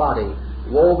power of body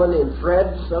woven in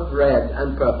threads of red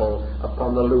and purple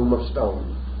upon the loom of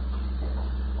stone.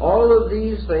 All of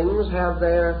these things have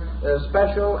their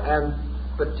special and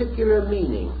particular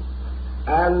meaning,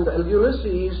 and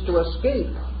Ulysses, to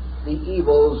escape the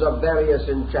evils of various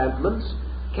enchantments,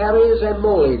 carries a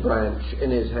moly branch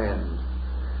in his hand,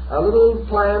 a little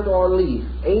plant or leaf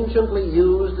anciently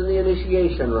used in the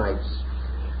initiation rites,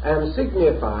 and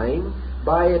signifying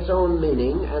by its own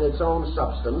meaning and its own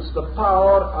substance the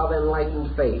power of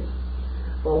enlightened faith.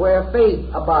 For where faith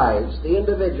abides, the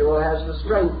individual has the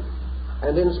strength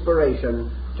and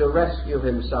inspiration to rescue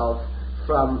himself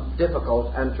from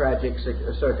difficult and tragic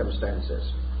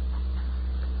circumstances.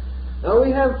 Now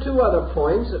we have two other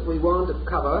points that we want to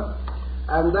cover,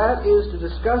 and that is to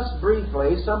discuss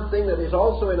briefly something that is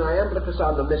also in Iamblichus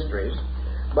on the Mysteries,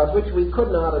 but which we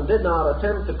could not and did not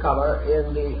attempt to cover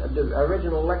in the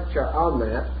original lecture on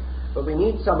that, but we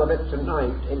need some of it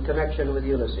tonight in connection with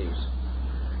Ulysses.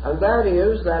 And that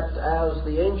is that, as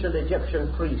the ancient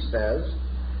Egyptian priest says,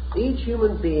 each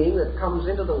human being that comes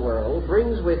into the world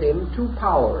brings with him two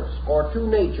powers, or two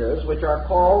natures, which are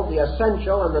called the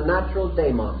essential and the natural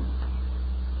daemon.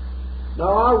 Now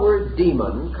our word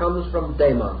demon comes from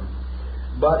daemon,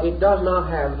 but it does not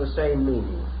have the same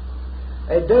meaning.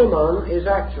 A daemon is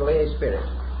actually a spirit.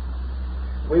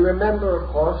 We remember, of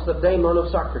course, the daemon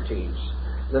of Socrates,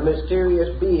 the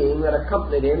mysterious being that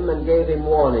accompanied him and gave him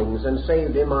warnings and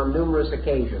saved him on numerous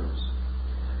occasions.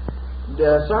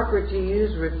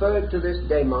 Socrates referred to this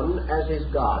daemon as his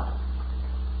god.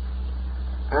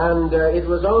 And it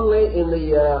was only in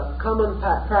the common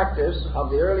practice of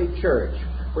the early church,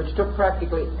 which took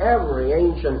practically every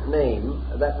ancient name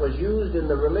that was used in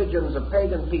the religions of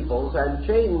pagan peoples and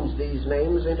changed these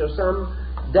names into some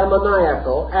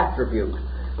demoniacal attribute.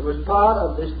 It was part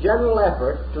of this general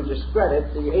effort to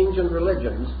discredit the ancient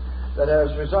religions that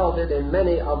has resulted in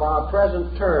many of our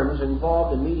present terms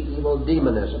involved in medieval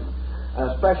demonism,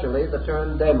 especially the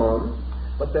term daemon,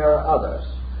 but there are others.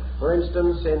 For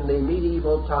instance, in the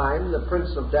medieval time, the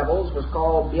prince of devils was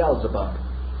called Beelzebub.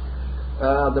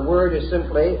 The word is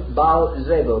simply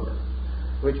Baal-Zebub,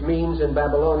 which means in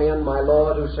Babylonian, my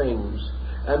lord who sings,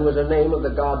 and was a name of the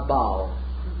god Baal,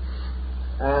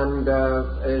 and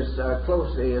is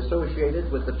closely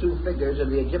associated with the two figures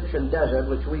of the Egyptian desert,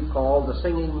 which we call the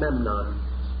singing Memnon.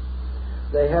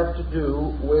 They have to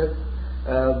do with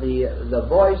the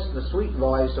voice, the sweet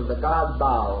voice of the god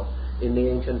Baal in the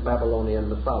ancient Babylonian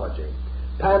mythology.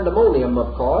 Pandemonium,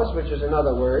 of course, which is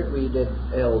another word we did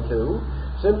ill to,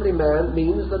 simply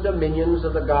means the dominions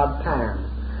of the god Pan.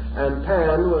 And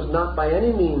Pan was not by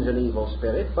any means an evil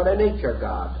spirit, but a nature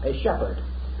god, a shepherd,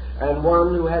 and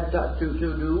one who had to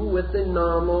do with the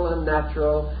normal and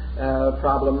natural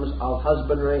problems of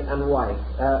husbandry and of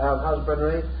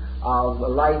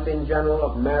life in general,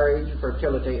 of marriage,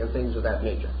 fertility, and things of that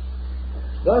nature.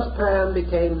 Thus Pan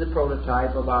became the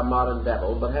prototype of our modern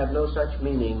devil, but had no such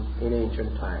meaning in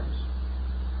ancient times.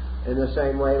 In the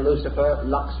same way, Lucifer,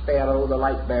 Lux Pharaoh, the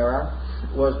light bearer,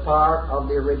 was part of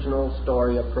the original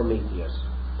story of Prometheus.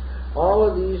 All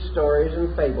of these stories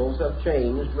and fables have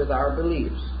changed with our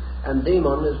beliefs, and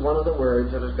demon is one of the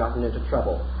words that has gotten into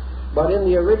trouble. But in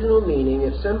the original meaning,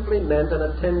 it simply meant an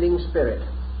attending spirit.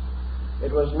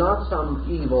 It was not some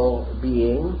evil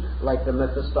being like the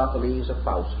Mephistopheles of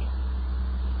Faust.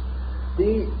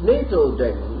 The natal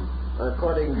daemon,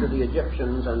 according to the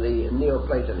Egyptians and the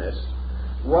Neoplatonists,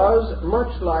 was much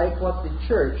like what the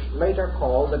church later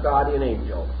called the guardian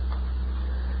angel.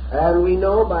 And we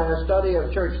know by a study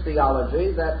of church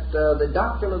theology that the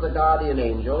doctrine of the guardian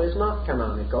angel is not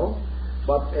canonical,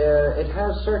 but it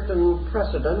has certain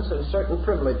precedents and certain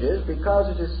privileges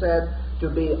because it is said to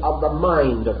be of the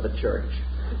mind of the church.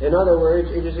 In other words,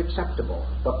 it is acceptable,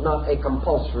 but not a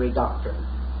compulsory doctrine.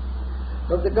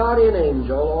 But the guardian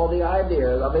angel, or the idea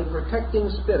of a protecting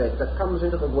spirit that comes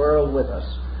into the world with us,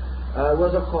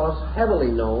 was of course heavily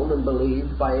known and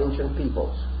believed by ancient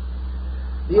peoples.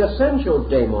 The essential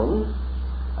daemon,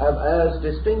 as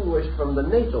distinguished from the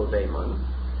natal daemon,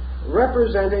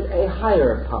 represented a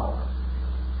higher power,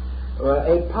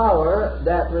 a power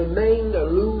that remained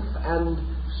aloof and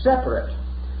separate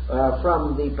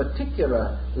from the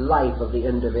particular life of the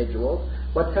individual,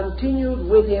 but continued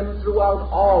with him throughout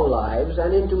all lives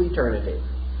and into eternity.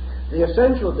 The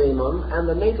essential daemon and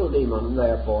the natal daemon,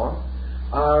 therefore,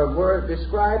 were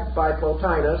described by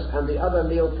Plotinus and the other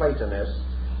Neoplatonists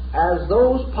as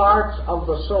those parts of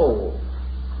the soul.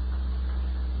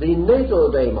 The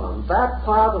natal daemon, that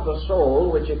part of the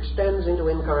soul which extends into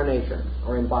incarnation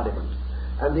or embodiment.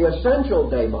 And the essential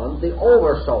daemon, the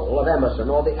oversoul of Emerson,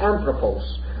 or the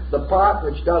anthropos, the part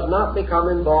which does not become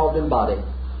involved in body.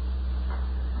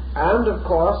 And of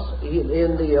course, in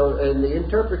the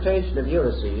interpretation of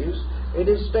Ulysses, it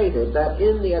is stated that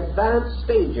in the advanced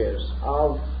stages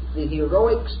of the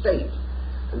heroic state,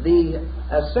 the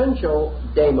essential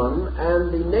daemon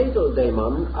and the natal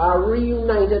daemon are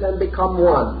reunited and become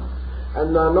one,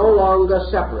 and are no longer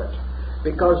separate,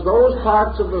 because those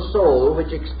parts of the soul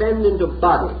which extend into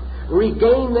body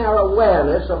regain their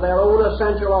awareness of their own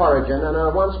essential origin and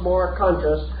are once more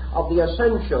conscious of the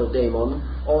essential daemon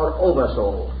or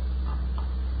oversoul.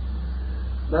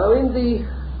 Now, in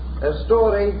the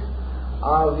story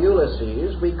of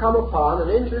Ulysses, we come upon an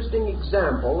interesting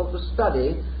example of the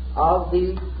study of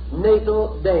the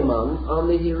natal daemon on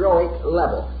the heroic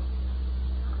level.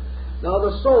 Now,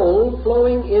 the soul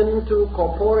flowing into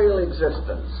corporeal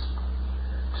existence,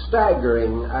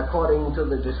 staggering according to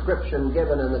the description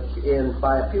given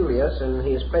by Apuleius in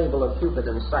his fable of Cupid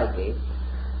and Psyche,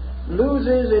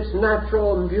 loses its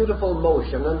natural and beautiful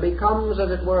motion and becomes,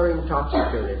 as it were,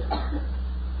 intoxicated.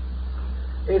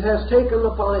 It has taken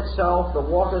upon itself the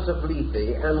waters of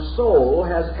Lethe, and soul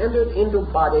has entered into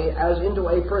body as into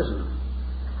a prison.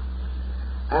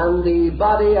 And the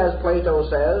body, as Plato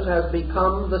says, has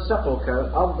become the sepulchre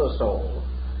of the soul.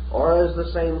 Or as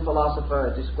the same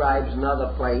philosopher describes in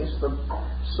another place, the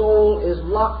soul is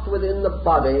locked within the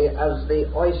body as the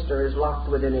oyster is locked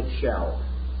within its shell.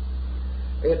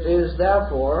 It is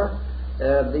therefore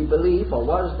the belief, or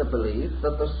was the belief,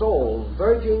 that the soul,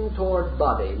 verging toward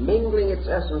body, mingling its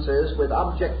essences with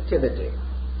objectivity,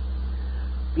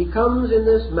 becomes in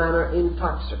this manner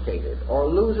intoxicated, or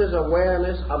loses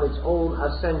awareness of its own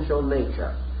essential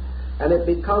nature, and it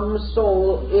becomes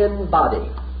soul in body.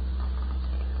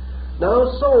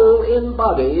 Now, soul in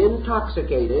body,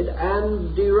 intoxicated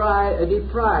and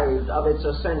deprived of its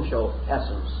essential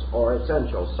essence, or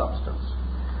essential substance,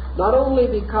 not only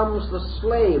becomes the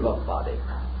slave of body,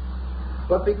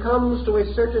 but becomes to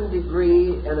a certain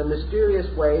degree, in a mysterious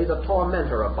way, the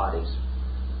tormentor of bodies.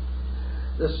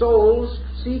 The soul,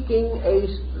 seeking a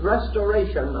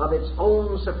restoration of its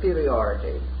own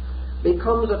superiority,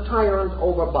 becomes a tyrant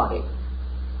over body.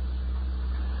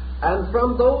 And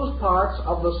from those parts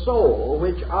of the soul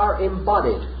which are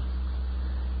embodied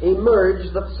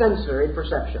emerge the sensory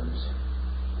perceptions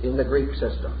in the Greek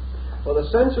system. For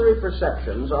the sensory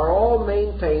perceptions are all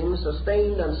maintained,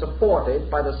 sustained, and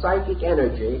supported by the psychic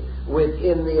energy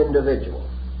within the individual.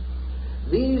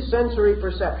 These sensory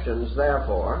perceptions,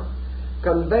 therefore,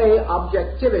 convey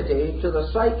objectivity to the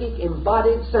psychic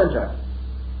embodied center.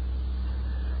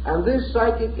 And this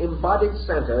psychic embodied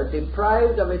center,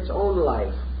 deprived of its own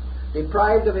life,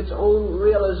 deprived of its own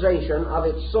realization of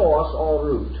its source or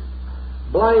root,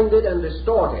 blinded and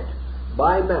distorted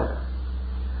by matter,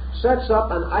 sets up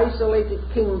an isolated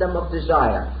kingdom of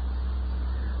desire,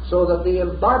 so that the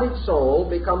embodied soul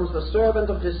becomes the servant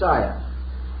of desire.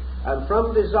 And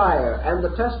from desire and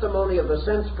the testimony of the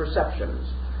sense perceptions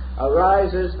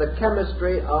arises the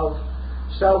chemistry of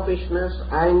selfishness,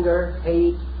 anger,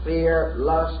 hate, fear,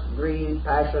 lust, greed,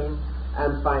 passion,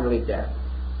 and finally death.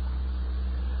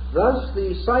 Thus,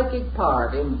 the psychic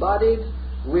part embodied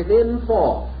within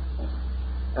form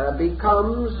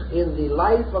becomes, in the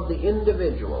life of the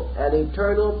individual, an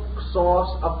eternal source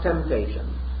of temptation.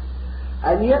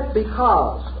 And yet,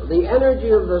 because the energy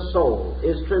of the soul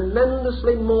is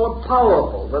tremendously more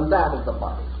powerful than that of the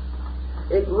body,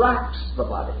 it racks the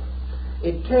body,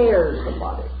 it tears the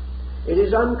body, it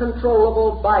is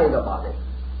uncontrollable by the body,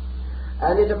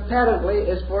 and it apparently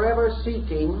is forever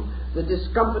seeking the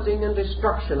discomfiting and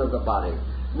destruction of the body,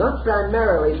 not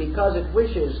primarily because it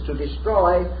wishes to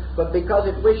destroy, but because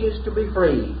it wishes to be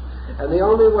free. And the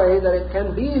only way that it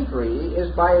can be free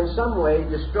is by in some way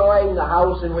destroying the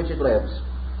house in which it lives.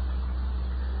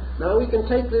 Now, we can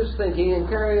take this thinking and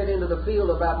carry it into the field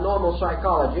of abnormal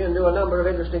psychology and do a number of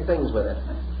interesting things with it.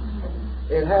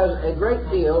 It has a great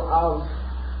deal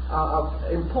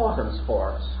of importance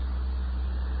for us.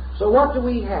 So what do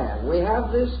we have? We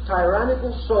have this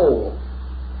tyrannical soul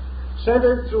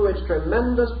centered through its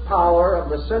tremendous power of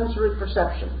the sensory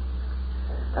perception.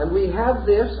 And we have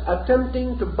this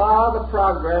attempting to bar the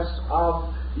progress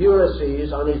of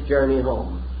Ulysses on his journey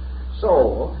home.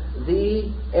 So,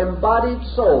 the embodied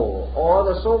soul, or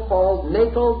the so-called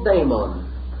natal daemon,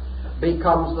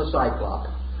 becomes the Cyclop,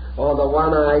 or the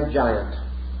one-eyed giant.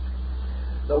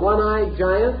 The one-eyed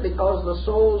giant, because the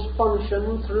soul's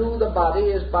function through the body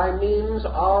is by means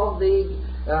of the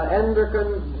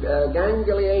endocrine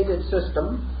gangliated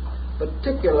system,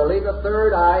 particularly the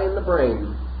third eye in the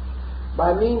brain,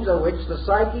 by means of which the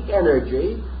psychic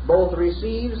energy both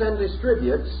receives and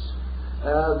distributes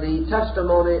the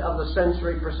testimony of the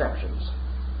sensory perceptions.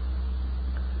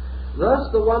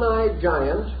 Thus the one-eyed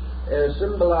giant is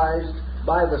symbolized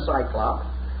by the Cyclop,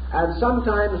 and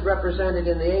sometimes represented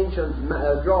in the ancient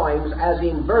drawings as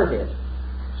inverted,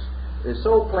 is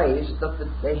so placed that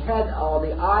the head or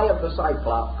the eye of the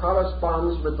Cyclop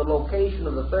corresponds with the location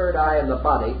of the third eye in the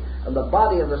body, and the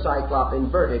body of the Cyclop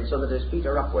inverted so that his feet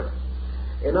are upward.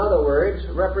 In other words,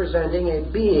 representing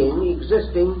a being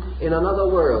existing in another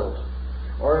world,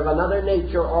 or of another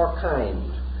nature or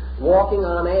kind, walking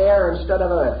on air instead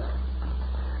of earth,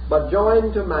 but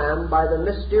joined to man by the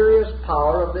mysterious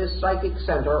power of this psychic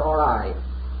center or eye.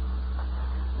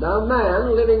 Now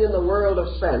man, living in the world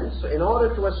of sense, in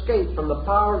order to escape from the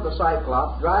power of the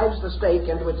Cyclop, drives the stake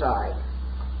into its eye.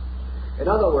 In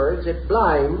other words, it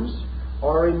blinds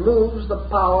or removes the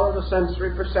power of the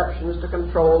sensory perceptions to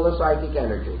control the psychic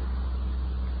energy.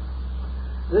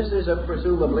 This is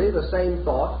presumably the same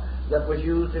thought that was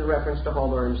used in reference to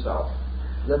Homer himself,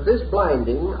 that this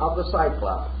blinding of the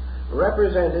Cyclop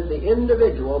represented the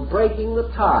individual breaking the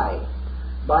tie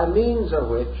by means of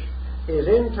which his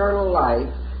internal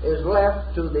life is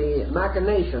left to the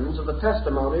machinations of the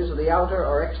testimonies of the outer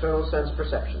or external sense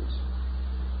perceptions.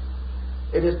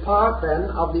 It is part, then,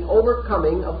 of the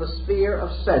overcoming of the sphere of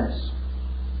sense.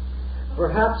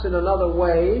 Perhaps in another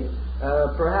way,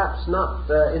 perhaps not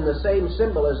in the same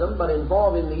symbolism, but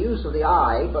involving the use of the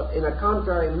eye, but in a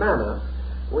contrary manner,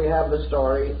 we have the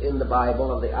story in the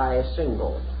Bible of the eye is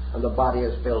single, and the body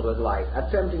is filled with light,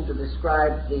 attempting to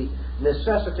describe the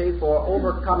necessity for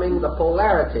overcoming the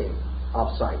polarity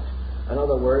of sight. In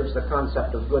other words, the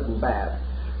concept of good and bad.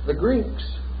 The Greeks,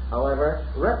 however,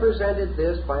 represented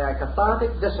this by a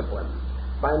cathartic discipline,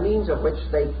 by means of which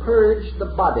they purged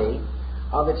the body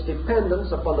of its dependence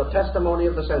upon the testimony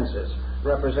of the senses,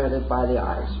 represented by the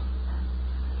eyes.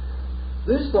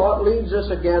 This thought leads us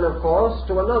again, of course,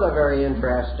 to another very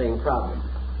interesting problem.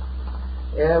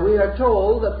 We are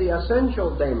told that the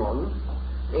essential daemon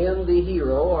in the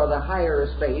hero, or the higher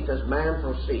estate, as man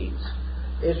proceeds,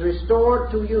 is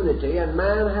restored to unity, and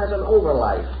man has an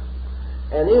overlife,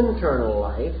 an internal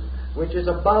life, which is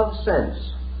above sense,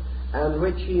 and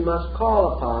which he must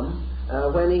call upon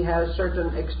when he has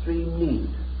certain extreme need.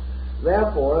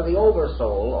 Therefore, the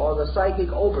oversoul, or the psychic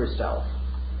overself,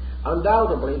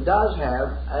 undoubtedly does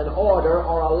have an order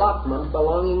or allotment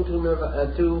belonging to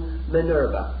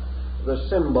Minerva, the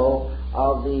symbol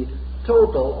of the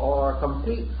total or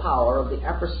complete power of the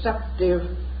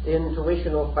apperceptive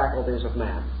intuitional faculties of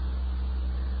man.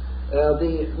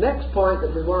 The next point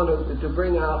that we want to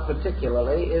bring out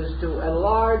particularly is to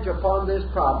enlarge upon this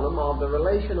problem of the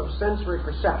relation of sensory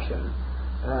perception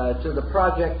to the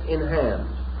project in hand.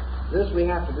 This we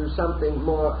have to do something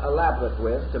more elaborate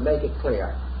with to make it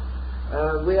clear.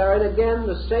 We are in again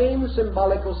the same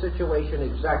symbolical situation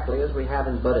exactly as we have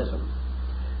in Buddhism.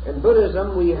 In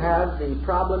Buddhism we have the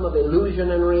problem of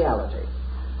illusion and reality.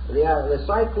 The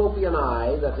cyclopean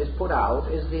eye that is put out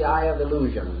is the eye of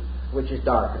illusion, which is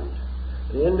darkened.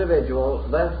 The individual,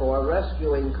 therefore,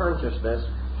 rescuing consciousness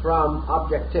from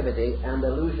objectivity and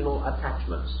illusional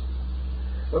attachments.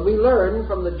 But we learn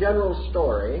from the general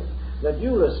story that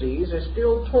Ulysses is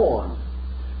still torn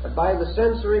by the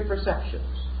sensory perceptions,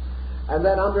 and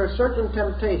that under certain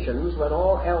temptations, when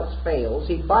all else fails,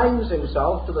 he binds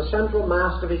himself to the central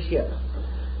mast of his ship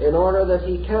in order that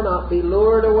he cannot be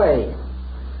lured away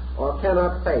or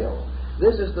cannot fail.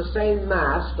 This is the same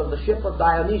mast of the ship of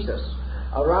Dionysus,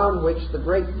 around which the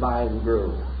grapevine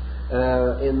grew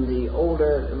in the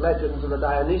older legends of the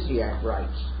Dionysiac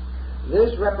rites.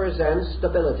 This represents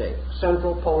stability,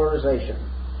 central polarization,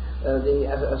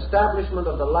 the establishment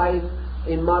of the life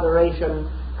in moderation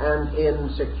and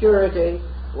in security,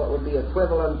 what would be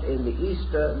equivalent in the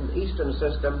Eastern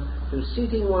system to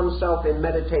seating oneself in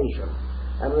meditation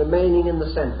and remaining in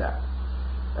the center,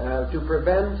 to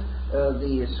prevent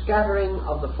the scattering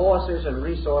of the forces and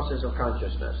resources of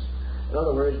consciousness. In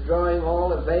other words, drawing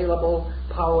all available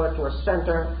power to a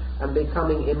center and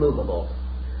becoming immovable.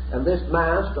 And this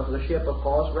mast of the ship, of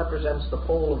course, represents the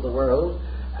pole of the world,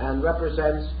 and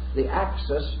represents the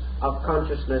axis of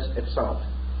consciousness itself.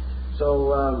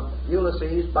 So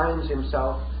Ulysses binds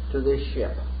himself to this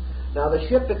ship. Now the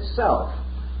ship itself,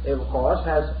 of course,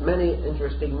 has many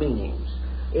interesting meanings.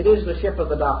 It is the ship of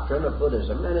the doctrine of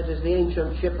Buddhism, and it is the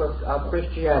ancient ship of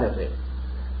Christianity,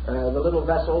 the little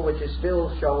vessel which is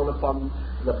still shown upon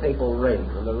the papal ring,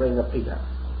 and the ring of Peter.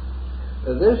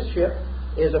 This ship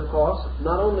is, of course,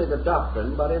 not only the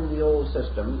doctrine, but in the old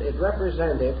system, it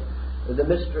represented the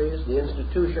mysteries, the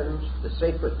institutions, the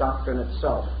sacred doctrine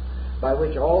itself, by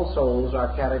which all souls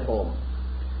are carried home.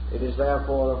 It is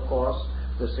therefore, of course,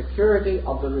 the security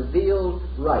of the revealed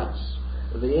rights,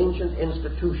 the ancient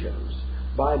institutions,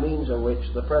 by means of which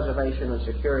the preservation and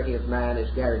security of man is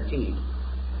guaranteed.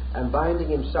 And binding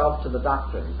himself to the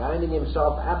doctrine, binding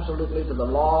himself absolutely to the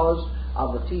laws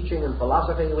of the teaching and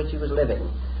philosophy in which he was living,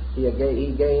 he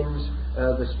gains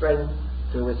the strength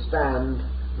to withstand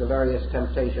the various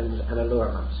temptations and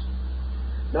allurements.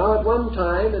 Now at one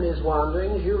time in his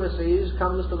wanderings, Ulysses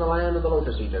comes to the land of the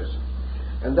Lotus Eaters,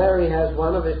 and there he has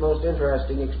one of his most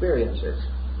interesting experiences.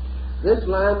 This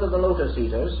land of the Lotus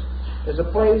Eaters is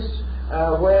a place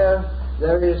where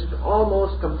there is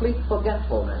almost complete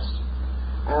forgetfulness,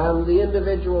 and the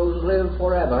individuals live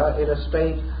forever in a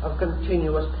state of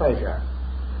continuous pleasure.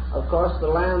 Of course, the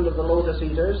land of the Lotus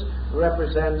Eaters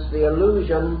represents the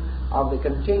illusion of the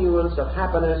continuance of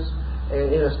happiness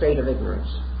in a state of ignorance.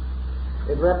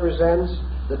 It represents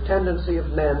the tendency of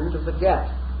men to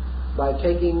forget by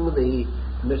taking the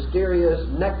mysterious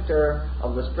nectar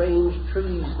of the strange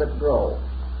trees that grow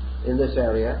in this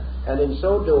area, and in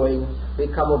so doing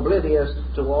become oblivious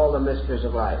to all the mysteries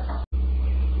of life.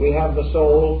 We have the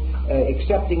soul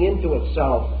accepting into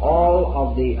itself all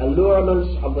of the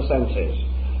allurements of the senses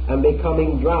and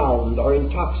becoming drowned or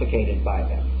intoxicated by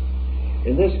them.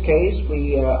 In this case,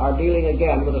 we are dealing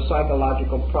again with a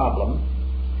psychological problem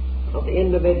of the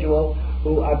individual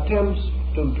who attempts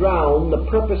to drown the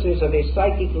purposes of his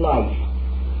psychic life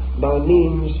by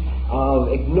means of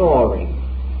ignoring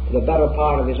the better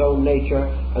part of his own nature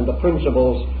and the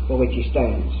principles for which he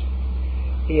stands.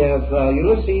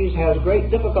 Ulysses has great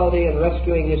difficulty in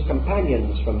rescuing his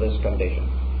companions from this condition,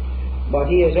 but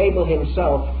he is able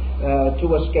himself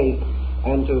to escape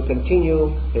and to continue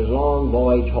his long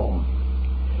voyage home.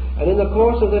 And in the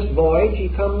course of this voyage he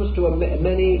comes to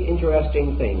many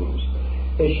interesting things.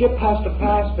 His ship has to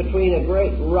pass between a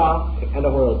great rock and a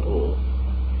whirlpool.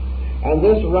 And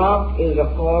this rock is,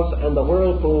 of course, and the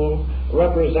whirlpool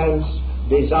represents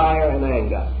desire and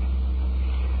anger.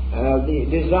 The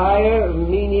desire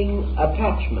meaning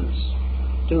attachments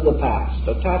to the past,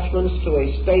 attachments to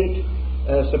a state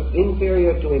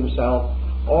inferior to himself,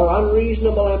 or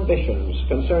unreasonable ambitions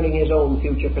concerning his own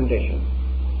future condition.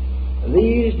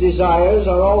 These desires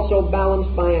are also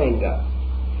balanced by anger,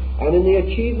 and in the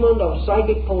achievement of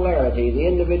psychic polarity, the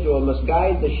individual must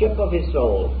guide the ship of his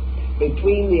soul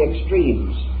between the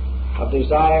extremes of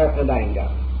desire and anger,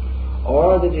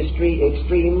 or the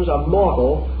extremes of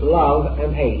mortal love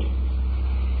and hate.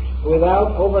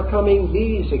 Without overcoming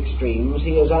these extremes,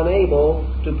 he is unable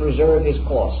to preserve his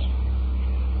course.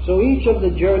 So each of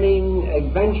the journeying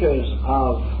adventures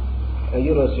of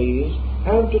Ulysses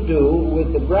have to do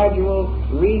with the gradual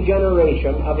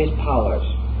regeneration of his powers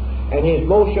and his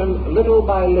motion little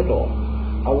by little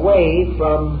away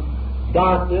from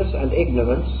darkness and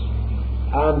ignorance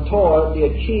and toward the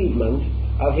achievement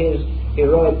of his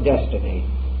heroic destiny,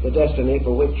 the destiny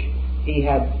for which he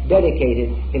had dedicated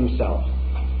himself.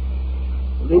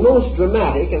 The most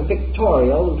dramatic and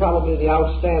pictorial and probably the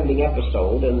outstanding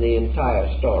episode in the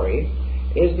entire story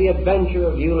is the adventure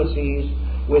of Ulysses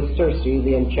with Circe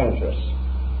the Enchantress.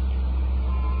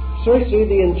 Circe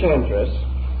the Enchantress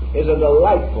is a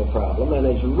delightful problem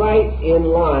and is right in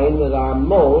line with our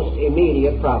most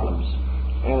immediate problems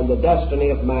and the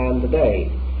destiny of man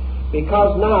today,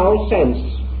 because now sense,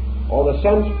 or the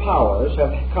sense powers,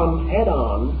 have come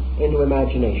head-on into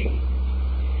imagination,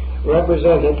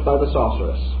 represented by the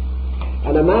sorceress.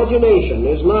 And imagination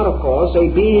is not, of course,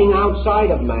 a being outside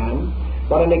of man,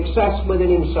 but an excess within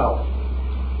himself.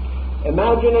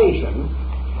 Imagination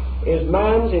is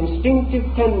man's instinctive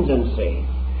tendency,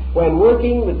 when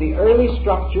working with the early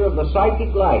structure of the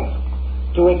psychic life,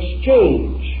 to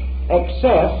exchange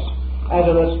excess as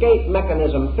an escape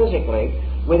mechanism physically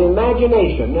with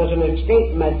imagination as an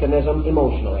escape mechanism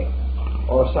emotionally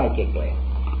or psychically.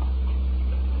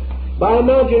 By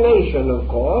imagination, of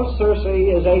course, Circe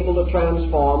is able to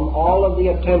transform all of the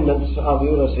attendants of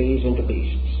Ulysses into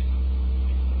beasts.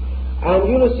 And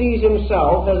Ulysses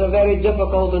himself has a very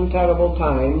difficult and terrible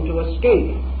time to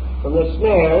escape from the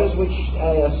snares which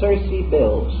Circe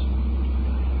builds.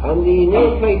 And the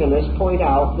Neoplatonists point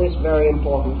out this very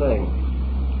important thing,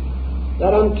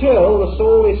 that until the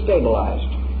soul is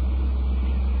stabilized,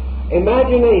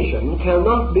 imagination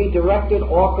cannot be directed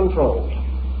or controlled,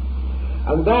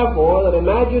 and therefore that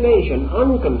imagination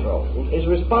uncontrolled is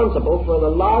responsible for the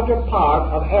larger part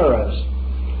of errors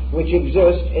which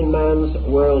exist in man's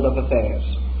world of affairs.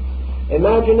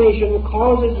 Imagination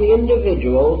causes the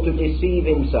individual to deceive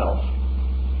himself.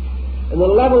 In the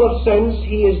level of sense,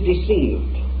 he is deceived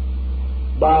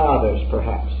by others,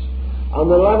 perhaps. On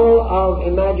the level of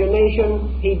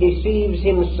imagination, he deceives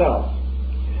himself,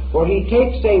 for he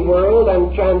takes a world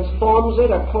and transforms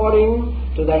it according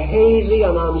to the hazy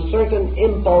and uncertain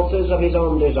impulses of his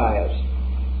own desires.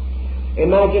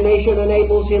 Imagination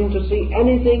enables him to see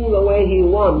anything the way he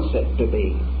wants it to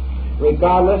be,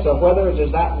 regardless of whether it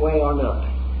is that way or not.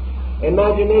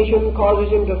 Imagination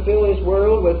causes him to fill his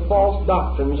world with false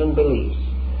doctrines and beliefs,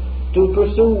 to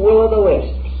pursue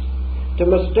will-o'-the-wisps, to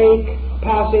mistake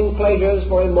passing pleasures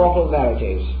for immortal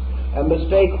verities, and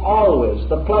mistake always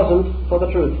the pleasant for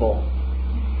the truthful.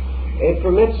 It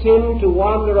permits him to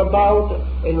wander about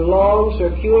in long,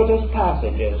 circuitous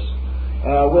passages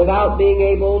without being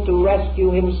able to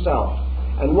rescue himself.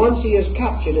 And once he is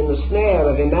captured in the snare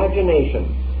of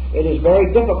imagination, it is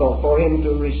very difficult for him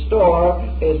to restore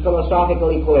his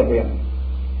philosophical equilibrium.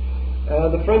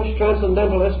 The French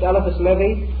transcendentalist Eliphas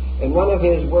Lévy, in one of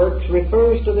his works,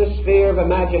 refers to this sphere of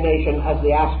imagination as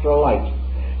the astral light.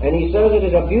 And he says it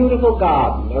is a beautiful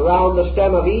garden, around the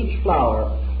stem of each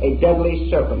flower a deadly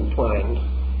serpent twined.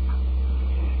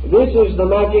 This is the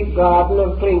magic garden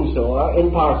of Klingsor in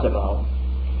Parsifal.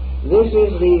 This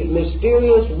is the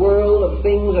mysterious world of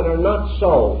things that are not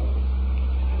so,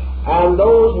 and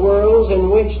those worlds in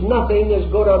which nothing is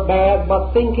good or bad,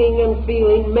 but thinking and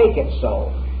feeling make it so.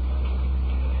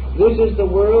 This is the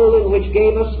world in which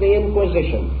gave us the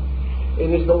Inquisition.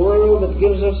 It is the world that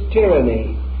gives us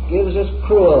tyranny, gives us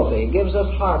cruelty, gives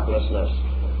us heartlessness,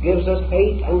 gives us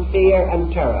hate and fear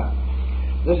and terror.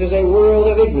 This is a world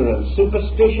of ignorance,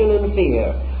 superstition and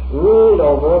fear, ruled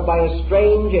over by a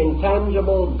strange,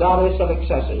 intangible goddess of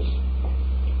excesses.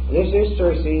 This is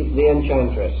Circe, the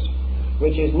enchantress,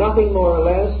 which is nothing more or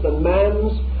less than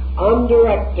man's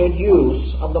undirected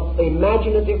use of the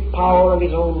imaginative power of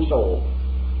his own soul.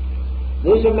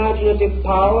 This imaginative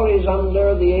power is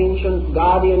under the ancient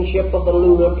guardianship of the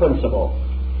lunar principle.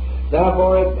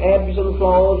 Therefore it ebbs and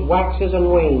flows, waxes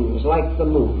and wanes like the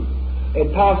moon.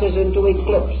 It passes into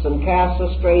eclipse and casts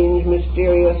a strange,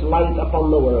 mysterious light upon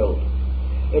the world.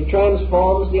 It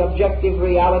transforms the objective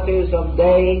realities of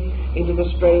day into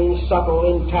the strange,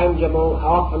 subtle, intangible,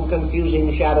 often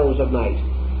confusing shadows of night.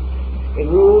 It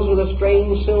rules with a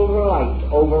strange silver light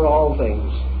over all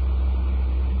things.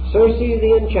 Circe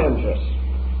the enchantress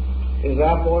is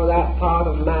therefore that part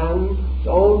of man's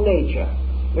own nature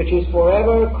which is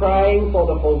forever crying for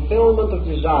the fulfillment of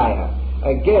desire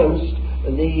against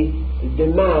the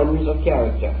demands of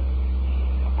character.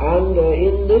 And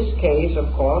in this case,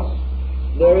 of course,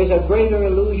 there is a greater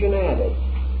illusion added,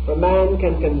 for man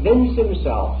can convince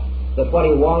himself that what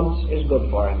he wants is good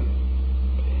for him.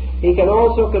 He can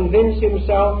also convince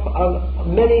himself of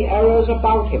many errors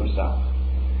about himself.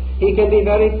 He can be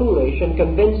very foolish and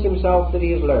convince himself that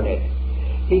he is learned.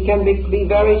 He can be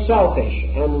very selfish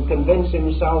and convince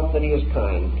himself that he is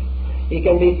kind. He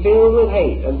can be filled with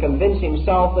hate and convince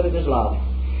himself that it is love.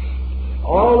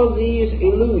 All of these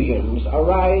illusions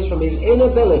arise from his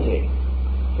inability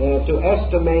to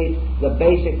estimate the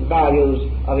basic values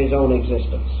of his own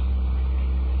existence.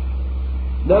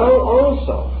 Now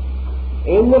also,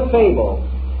 in the fable,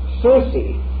 Circe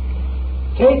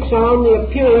takes on the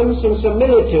appearance and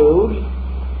similitude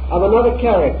of another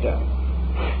character.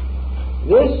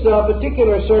 This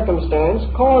particular circumstance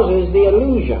causes the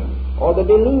illusion or the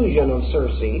delusion of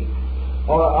Circe,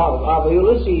 or of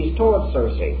Ulysses towards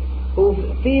Circe, who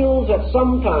feels at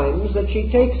sometimes that she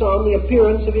takes on the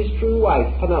appearance of his true wife,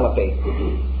 Penelope.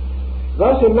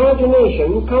 Thus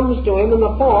imagination comes to him in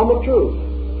the form of truth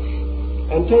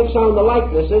and takes on the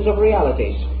likenesses of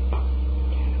realities.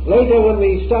 Later, when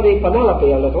we study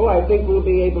Penelope a little, I think we'll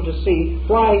be able to see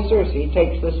why Circe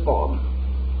takes this form.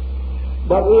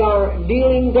 But we are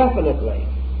dealing definitely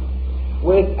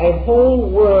with a whole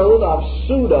world of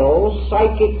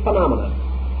pseudo-psychic phenomena,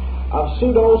 of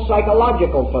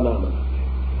pseudo-psychological phenomena,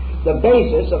 the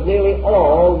basis of nearly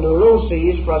all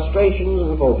neuroses, frustrations,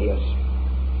 and phobias.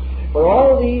 For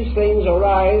all these things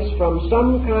arise from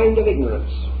some kind of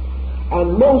ignorance,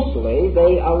 and mostly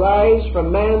they arise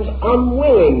from man's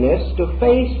unwillingness to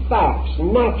face facts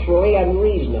naturally and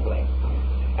reasonably,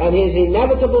 and his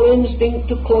inevitable instinct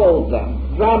to clothe them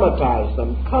dramatize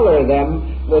them, color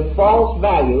them with false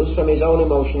values from his own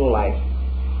emotional life.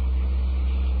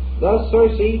 Thus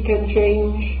Circe can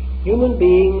change human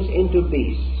beings into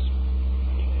beasts,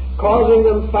 causing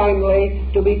them finally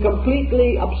to be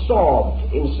completely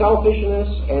absorbed in selfishness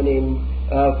and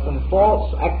in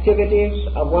false activities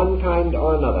of one kind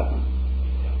or another.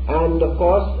 And of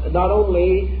course, not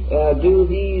only do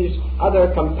these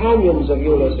other companions of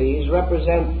Ulysses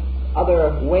represent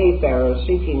other wayfarers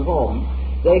seeking home,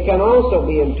 they can also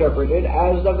be interpreted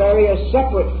as the various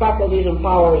separate faculties and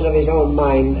powers of his own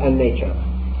mind and nature.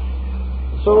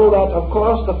 So that, of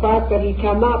course, the fact that he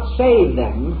cannot save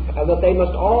them, and that they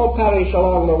must all perish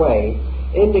along the way,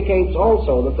 indicates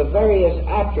also that the various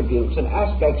attributes and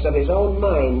aspects of his own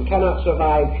mind cannot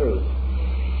survive truth,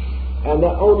 and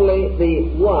that only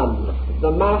the one, the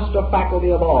master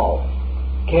faculty of all,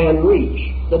 can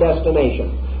reach the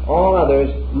destination. All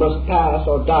others must pass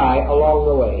or die along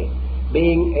the way,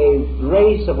 being a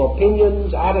race of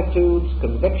opinions, attitudes,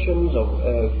 convictions,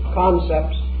 of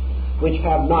concepts, which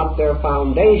have not their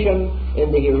foundation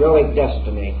in the heroic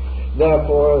destiny.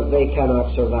 Therefore, they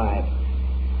cannot survive.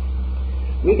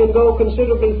 We can go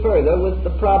considerably further with the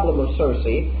problem of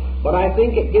Circe, but I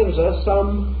think it gives us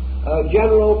some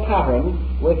general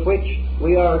pattern with which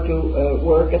we are to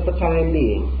work at the time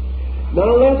being.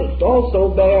 Now let us also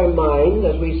bear in mind,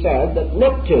 as we said, that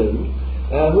Neptune,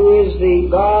 who is the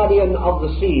guardian of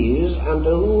the seas and to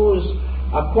whose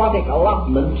aquatic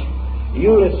allotment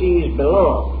Ulysses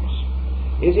belongs,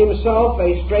 is himself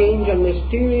a strange and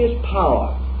mysterious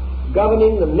power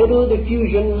governing the middle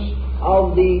diffusions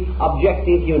of the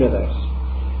objective universe.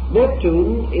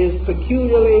 Neptune is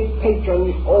peculiarly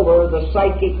patron over the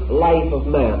psychic life of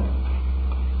man.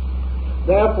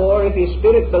 Therefore, if his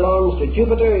spirit belongs to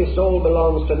Jupiter, his soul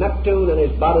belongs to Neptune, and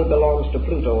his body belongs to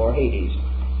Pluto or Hades.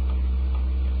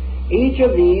 Each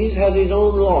of these has his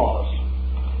own laws,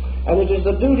 and it is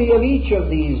the duty of each of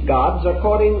these gods,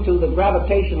 according to the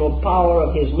gravitational power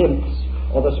of his nymphs,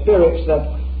 or the spirits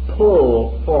that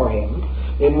pull for him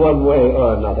in one way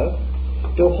or another,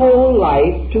 to hold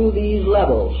life to these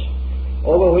levels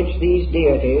over which these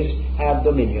deities have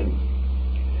dominion.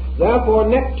 Therefore,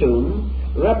 Neptune,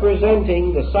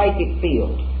 representing the psychic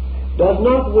field, does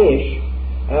not wish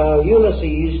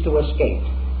Ulysses to escape.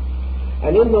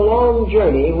 And in the long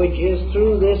journey which is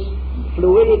through this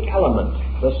fluidic element,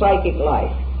 the psychic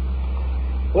life,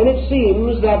 when it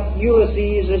seems that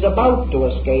Ulysses is about to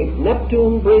escape,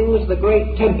 Neptune brings the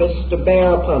great tempest to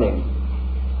bear upon him,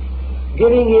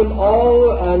 giving him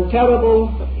all and terrible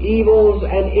evils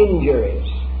and injuries,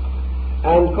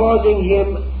 and causing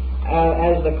him,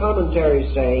 as the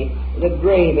commentaries say, the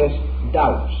gravest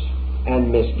doubts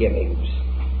and misgivings.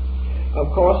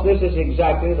 Of course, this is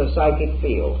exactly the psychic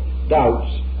field, doubts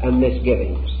and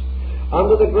misgivings.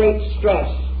 Under the great stress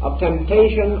of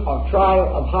temptation, of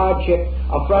trial, of hardship,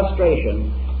 of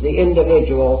frustration, the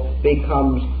individual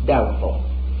becomes doubtful.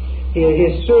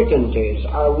 His certainties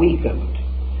are weakened.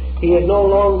 He is no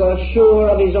longer sure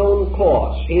of his own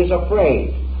course. He is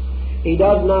afraid. He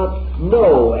does not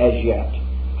know as yet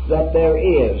that there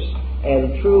is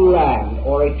a true land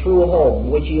or a true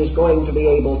home which he is going to be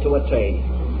able to attain.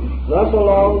 Thus,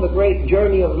 along the great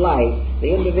journey of life,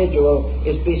 the individual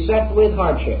is beset with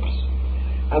hardships,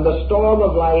 and the storm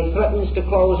of life threatens to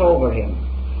close over him,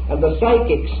 and the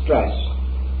psychic stress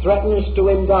threatens to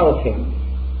engulf him.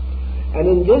 And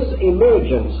in this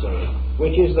emergency,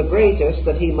 which is the greatest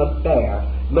that he must bear,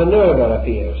 Minerva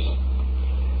appears,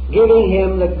 giving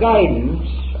him the guidance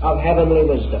of heavenly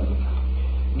wisdom,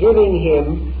 giving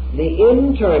him the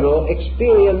internal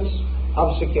experience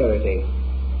of security,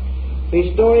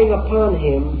 bestowing upon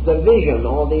him the vision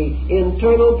or the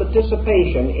internal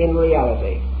participation in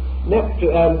reality.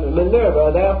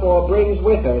 Minerva therefore brings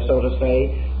with her, so to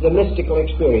say, the mystical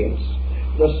experience,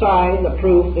 the sign, the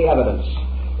proof, the evidence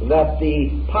that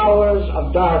the powers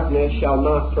of darkness shall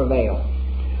not prevail.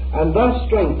 And thus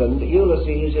strengthened,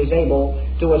 Ulysses is able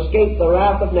to escape the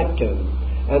wrath of Neptune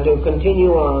and to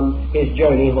continue on his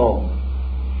journey home.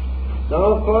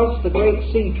 Now, of course, the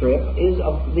great sea trip is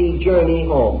of the journey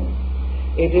home.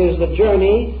 It is the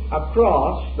journey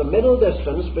across the middle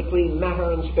distance between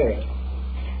matter and spirit.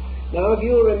 Now, if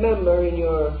you remember in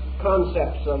your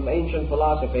concepts of ancient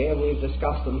philosophy, and we've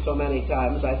discussed them so many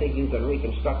times, I think you can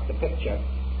reconstruct the picture,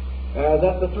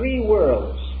 that the three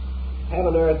worlds,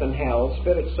 heaven, earth, and hell,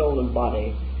 spirit, soul, and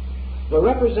body, were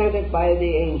represented by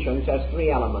the ancients as three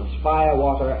elements, fire,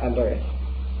 water, and earth.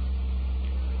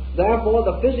 Therefore,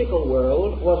 the physical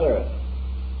world was earth,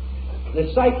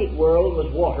 the psychic world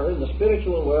was water, and the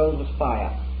spiritual world was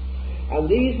fire. And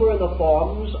these were in the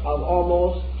forms of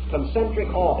almost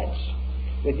concentric orbits,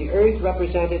 with the earth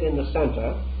represented in the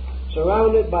center,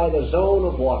 surrounded by the zone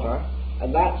of water,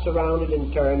 and that surrounded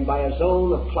in turn by a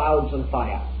zone of clouds and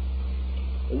fire.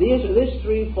 This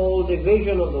threefold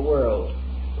division of the world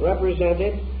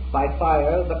represented by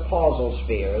fire the causal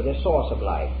sphere, the source of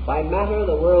life, by matter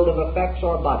the world of effects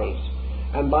or bodies,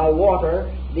 and by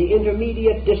water the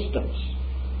intermediate distance.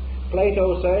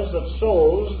 Plato says that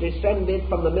souls descended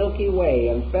from the Milky Way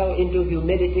and fell into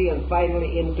humidity and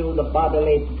finally into the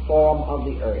bodily form of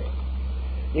the earth.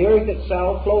 The earth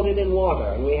itself floated in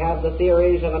water, and we have the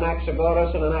theories of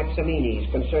Anaxagoras and Anaximenes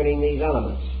concerning these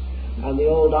elements, and the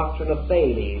old doctrine of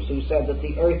Thales, who said that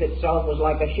the earth itself was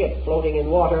like a ship floating in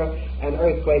water, and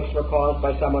earthquakes were caused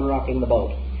by someone rocking the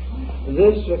boat.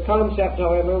 This concept,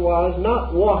 however, was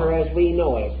not water as we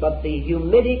know it, but the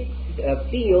humidic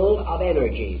field of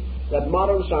energy that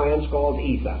modern science calls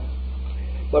ether,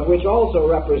 but which also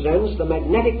represents the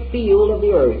magnetic field of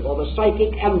the earth, or the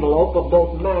psychic envelope of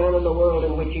both man and the world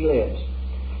in which he lives.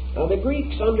 Now, the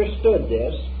Greeks understood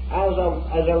this as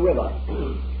a river,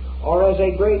 or as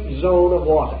a great zone of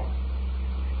water.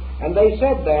 And they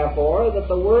said, therefore, that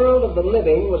the world of the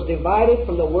living was divided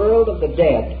from the world of the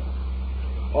dead,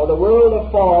 or the world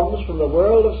of forms from the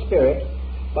world of spirit,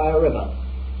 by a river.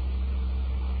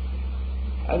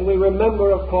 And we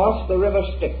remember, of course, the river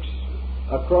Styx,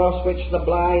 across which the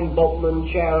blind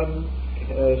boatman Charon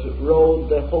rowed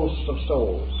the hosts of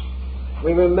souls.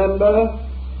 We remember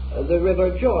the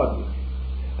river Jordan,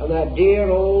 and that dear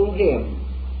old hymn,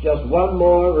 just one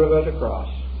more river to cross.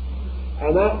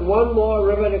 And that one more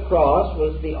river to cross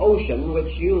was the ocean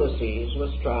which Ulysses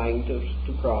was trying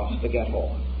to cross to get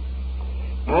home.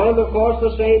 And, of course,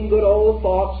 the same good old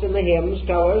thoughts in the hymns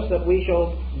tell us that we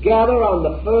shall gather on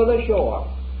the further shore,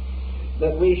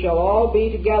 that we shall all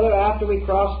be together after we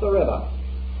cross the river.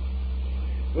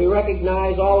 We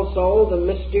recognize also the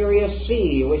mysterious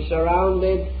sea which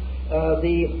surrounded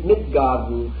the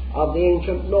Midgarden of the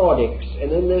ancient Nordics,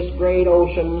 and in this great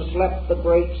ocean slept the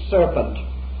great serpent,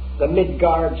 the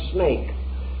Midgard snake,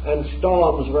 and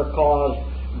storms were caused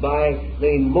by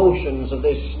the motions of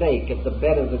this snake at the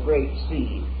bed of the great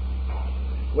sea.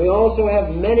 We also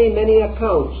have many, many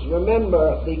accounts.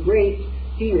 Remember the great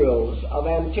heroes of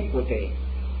antiquity,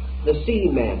 the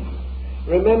seamen.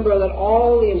 Remember that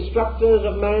all the instructors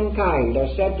of mankind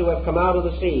are said to have come out of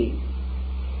the sea.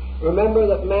 Remember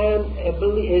that man,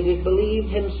 it is believed,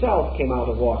 himself came out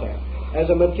of water as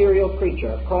a material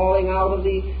creature, crawling out of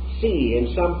the sea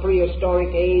in some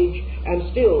prehistoric age,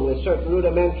 and still with certain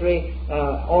rudimentary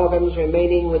organs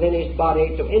remaining within his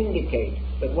body to indicate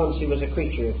that once he was a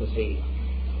creature of the sea.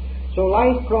 So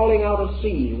life crawling out of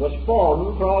sea was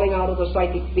formed crawling out of the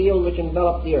psychic field which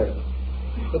enveloped the earth.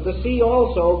 But the sea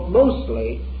also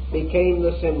mostly became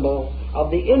the symbol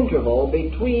of the interval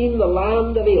between the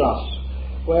land of Elos,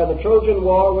 where the Trojan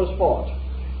War was fought,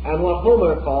 and what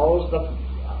Homer calls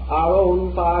our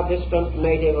own far distant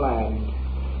native land,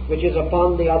 which is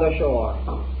upon the other shore,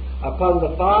 upon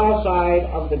the far side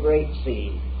of the great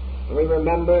sea. We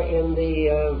remember in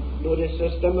the Buddhist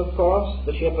system, of course,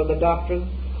 the ship of the Doctrine,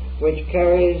 which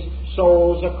carries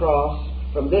souls across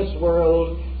from this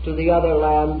world to the other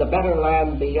land, the better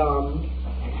land beyond,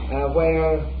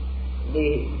 where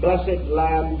the blessed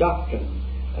land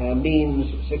Doctrine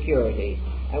means security.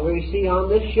 And we see on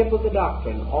this ship of the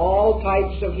Doctrine all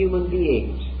types of human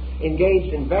beings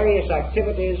engaged in various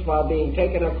activities while being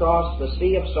taken across the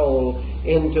sea of soul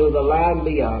into the land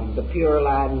beyond, the pure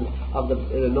land of the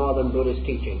northern Buddhist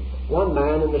teaching. One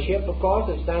man in the ship, of course,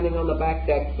 is standing on the back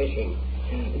deck fishing.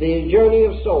 The journey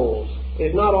of souls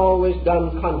is not always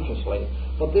done consciously,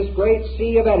 but this great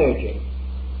sea of energy,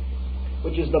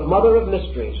 which is the mother of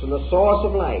mysteries and the source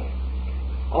of life,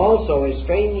 also is,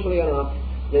 strangely enough,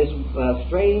 this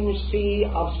strange sea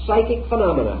of psychic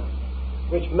phenomena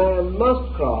which man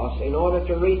must cross in order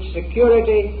to reach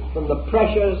security from the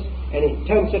pressures and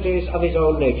intensities of his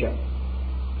own nature.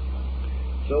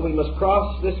 So we must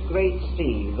cross this great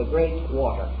sea, the great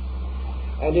water,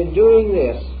 and in doing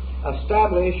this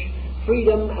establish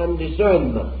freedom and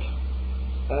discernment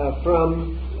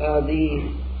from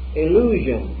the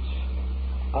illusions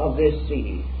of this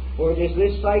sea. For it is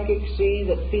this psychic sea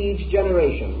that feeds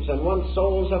generations, and once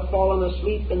souls have fallen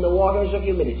asleep in the waters of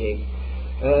humidity,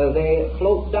 they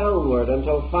float downward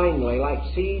until finally, like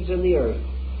seeds in the earth,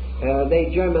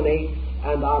 they germinate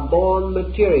and are born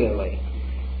materially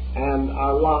and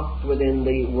are locked within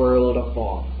the world of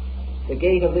form. The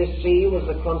gate of this sea was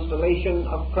the constellation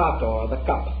of Krator, the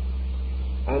cup.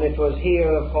 And it was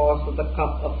here, of course, that the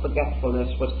cup of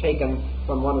forgetfulness was taken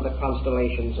from one of the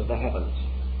constellations of the heavens.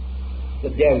 The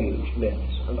deluge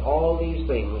myths and all these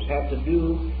things have to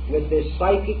do with this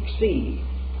psychic sea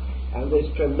and this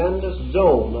tremendous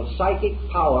zone of psychic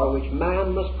power which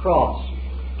man must cross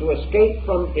to escape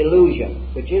from illusion,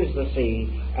 which is the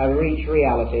sea, and reach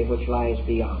reality which lies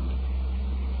beyond.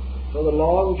 So the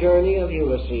long journey of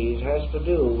Ulysses has to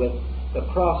do with the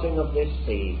crossing of this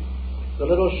sea. The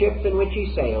little ship in which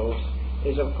he sails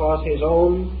is, of course, his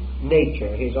own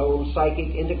nature, his own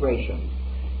psychic integration.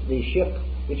 The ship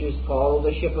which is called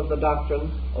the ship of the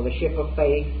doctrine, or the ship of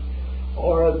faith,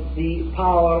 or the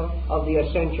power of the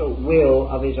essential will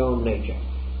of his own nature.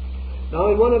 Now,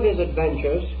 in one of his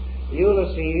adventures,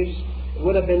 Ulysses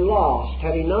would have been lost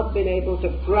had he not been able to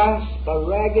grasp a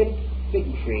ragged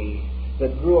fig tree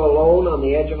that grew alone on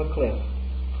the edge of a cliff.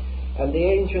 And the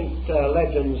ancient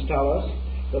legends tell us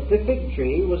that the fig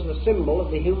tree was the symbol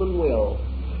of the human will,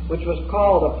 which was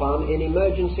called upon in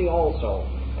emergency also,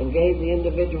 and gave the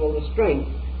individual the strength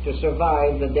to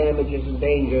survive the damages and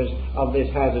dangers of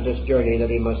this hazardous journey that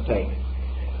he must take.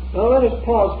 Now let us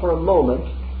pause for a moment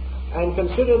and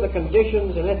consider the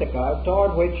conditions in Ithaca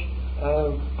toward which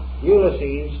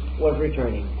Ulysses was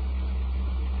returning.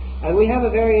 And we have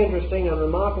a very interesting and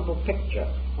remarkable picture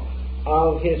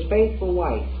of his faithful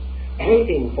wife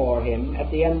waiting for him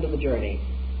at the end of the journey.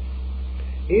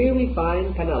 Here we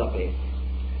find Penelope,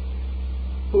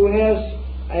 who has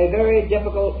a very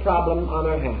difficult problem on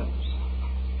her hands.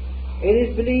 It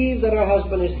is believed that her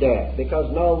husband is dead,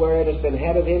 because no word has been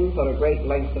had of him for a great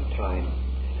length of time.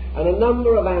 And a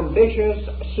number of ambitious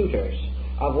suitors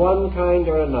of one kind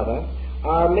or another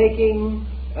are making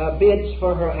bids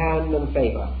for her hand and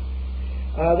favor.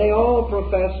 They all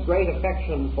profess great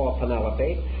affection for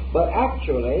Penelope, but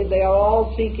actually they are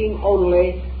all seeking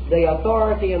only the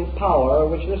authority and power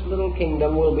which this little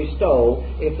kingdom will bestow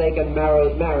if they can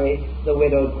marry the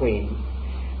widowed queen.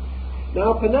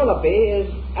 Now Penelope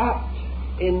is apt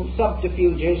in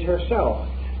subterfuges herself,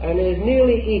 and is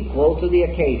nearly equal to the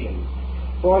occasion,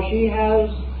 for she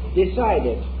has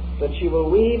decided that she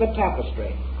will weave a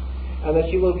tapestry, and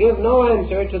that she will give no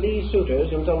answer to these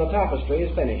suitors until the tapestry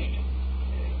is finished.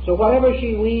 So whatever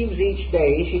she weaves each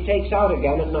day, she takes out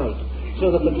again at night,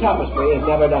 so that the tapestry is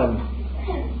never done.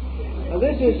 Now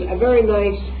this is a very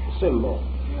nice symbol,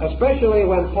 especially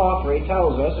when Porphyry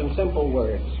tells us in simple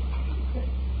words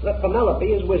that Penelope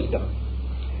is wisdom.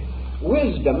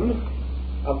 Wisdom,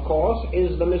 of course,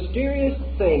 is the mysterious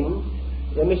thing,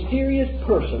 the mysterious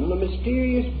person, the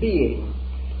mysterious being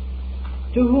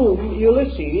to whom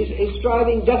Ulysses is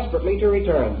striving desperately to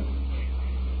return.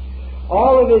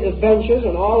 All of his adventures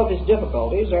and all of his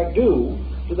difficulties are due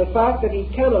to the fact that he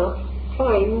cannot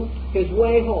find his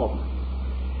way home.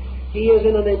 He is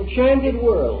in an enchanted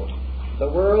world, the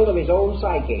world of his own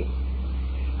psyche.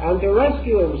 And to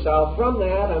rescue himself from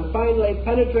that and finally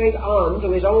penetrate on to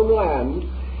his own land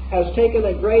has taken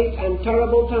a great and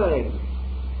terrible time.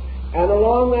 And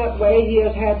along that way he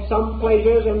has had some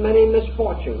pleasures and many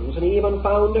misfortunes, and he even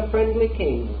found a friendly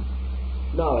king,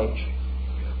 Knowledge,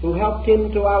 who helped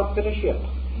him to outfit a ship.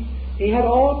 He had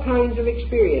all kinds of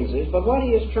experiences, but what he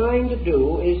is trying to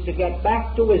do is to get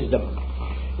back to wisdom,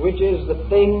 which is the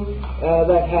thing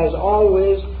that has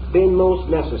always been most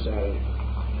necessary.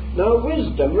 Now,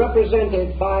 wisdom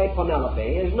represented by Penelope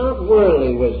is not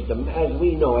worldly wisdom as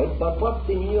we know it, but what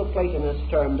the Neoplatonists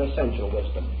termed essential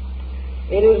wisdom.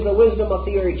 It is the wisdom of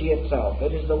theurgy itself.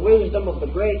 It is the wisdom of the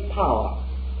great power,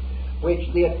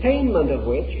 which the attainment of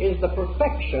which is the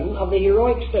perfection of the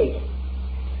heroic state.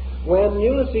 When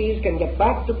Ulysses can get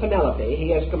back to Penelope,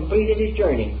 he has completed his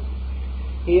journey.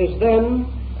 He has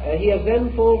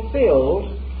then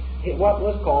fulfilled what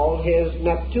was called his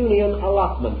Neptunian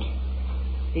allotment.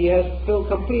 He has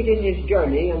completed his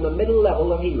journey in the middle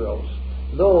level of heroes,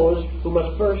 those who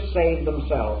must first save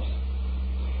themselves.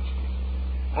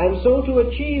 And so to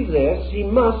achieve this, he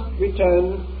must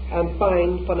return and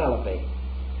find Penelope.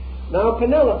 Now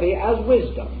Penelope, as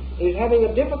wisdom, is having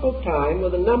a difficult time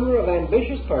with a number of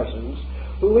ambitious persons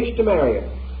who wish to marry her,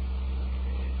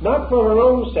 not for her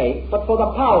own sake, but for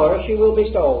the power she will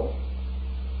bestow.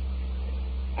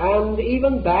 And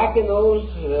even back in those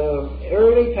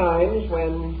early times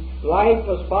when life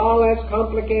was far less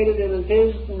complicated than it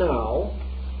is now,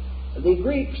 the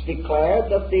Greeks declared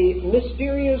that the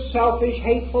mysterious, selfish,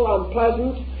 hateful,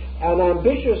 unpleasant, and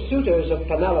ambitious suitors of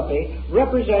Penelope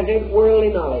represented worldly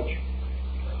knowledge,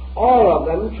 all of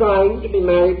them trying to be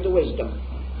married to wisdom,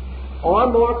 or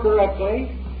more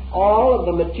correctly, all of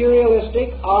the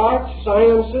materialistic arts,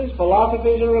 sciences,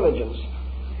 philosophies, and religions.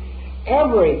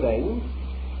 Everything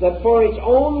that for its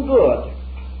own good,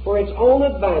 for its own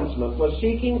advancement, was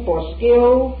seeking for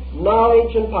skill,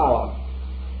 knowledge, and power.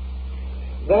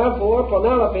 Therefore,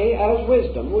 Penelope, as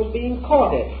wisdom, was being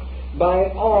courted by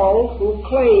all who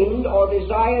claimed or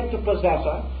desired to possess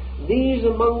her these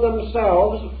among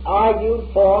themselves argued,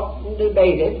 fought, and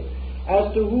debated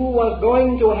as to who was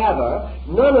going to have her,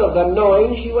 none of them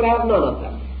knowing she would have none of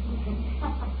them.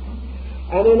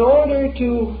 And in order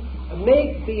to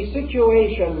make the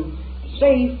situation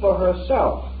safe for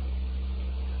herself,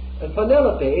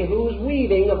 Penelope, whose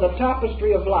weaving of the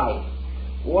tapestry of life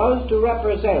was to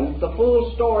represent the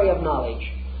full story of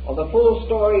knowledge, or the full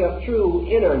story of true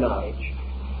inner knowledge,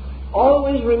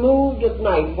 always removed at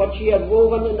night what she had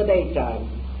woven in the daytime,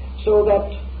 so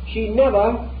that she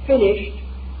never finished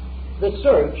the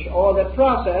search or the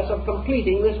process of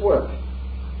completing this work.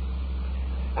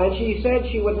 And she said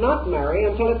she would not marry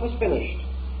until it was finished.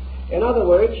 In other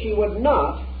words, she would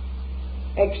not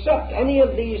accept any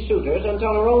of these suitors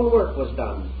until her own work was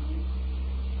done.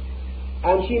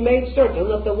 And she made certain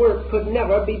that the work could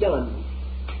never be done.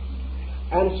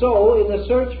 And so, in the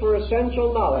search for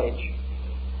essential knowledge,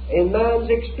 in man's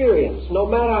experience, no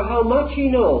matter how much he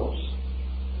knows,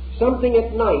 something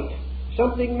at night,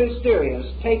 something mysterious,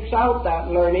 takes out that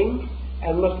learning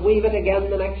and must weave it again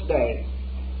the next day.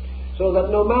 So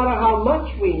that no matter how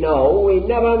much we know, we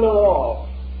never know all.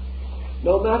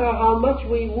 No matter how much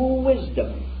we woo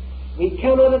wisdom, we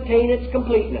cannot attain its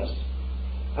completeness,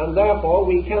 and therefore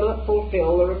we cannot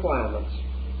fulfill the requirements.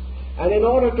 And in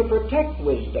order to protect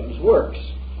wisdom's works,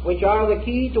 which are the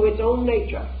key to its own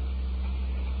nature,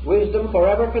 wisdom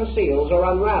forever conceals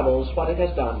or unravels what it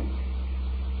has done.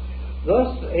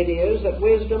 Thus it is that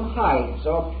wisdom hides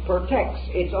or protects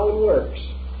its own works,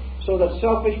 so that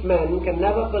selfish men can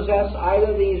never possess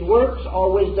either these works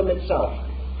or wisdom itself.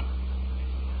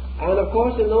 And of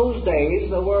course in those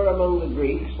days there were among the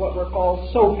Greeks what were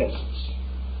called sophists.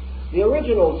 The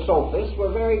original sophists were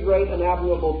very great and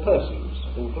admirable persons,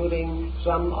 including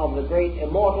some of the great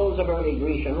immortals of early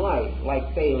Grecian life,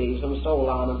 like Thales and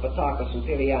Solon and Pittacus and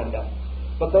Periander.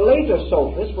 But the later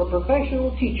sophists were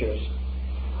professional teachers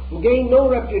who gained no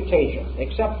reputation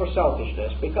except for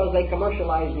selfishness, because they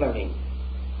commercialized learning.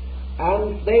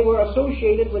 And they were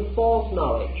associated with false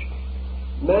knowledge,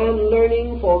 man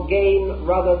learning for gain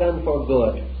rather than for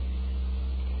good.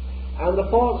 And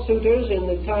the false suitors in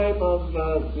the time of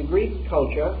the Greek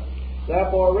culture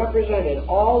therefore represented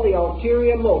all the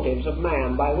ulterior motives of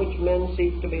man by which men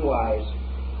seek to be wise,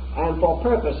 and for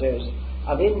purposes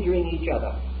of injuring each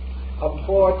other,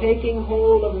 for taking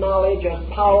hold of knowledge as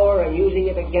power and using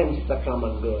it against the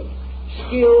common good,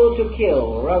 skill to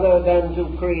kill rather than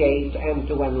to create and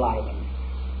to enliven.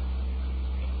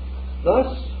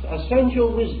 Thus,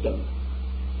 essential wisdom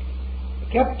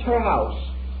kept her house,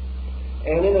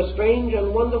 and in a strange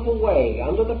and wonderful way,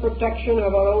 under the protection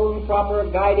of her own proper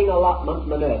guiding allotment,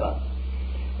 Minerva,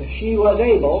 she was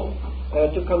able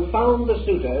to confound the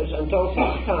suitors until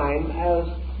such time as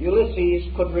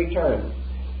Ulysses could return.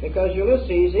 Because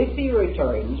Ulysses, if he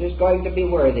returns, is going to be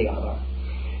worthy of her.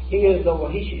 He is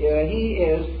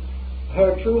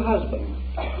her true husband.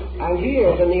 And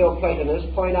here the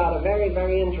Neoplatonists point out a very,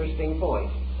 very interesting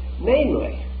point.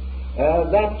 Namely,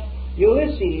 that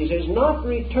Ulysses is not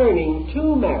returning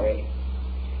to marry.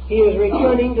 He is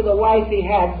returning to the wife he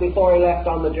had before he left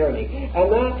on the journey.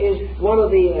 And that is one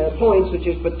of the points which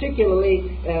is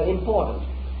particularly important.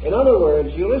 In other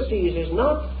words, Ulysses is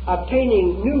not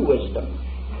obtaining new wisdom,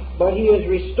 but he is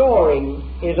restoring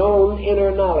his own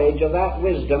inner knowledge of that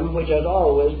wisdom which has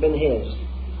always been his.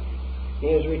 He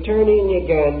is returning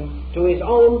again to his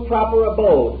own proper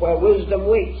abode, where wisdom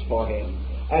waits for him,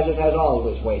 as it has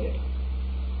always waited.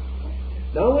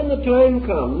 Now when the time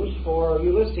comes for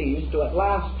Ulysses to at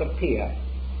last appear,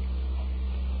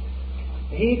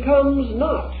 he comes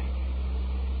not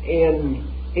in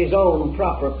his own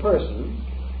proper person,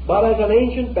 but as an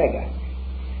ancient beggar.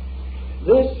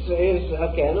 This is,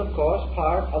 again, of course,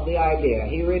 part of the idea.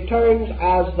 He returns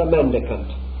as the mendicant.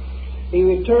 He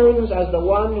returns as the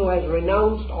one who has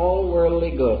renounced all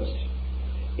worldly goods.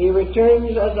 He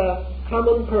returns as a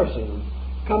common person,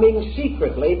 coming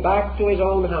secretly back to his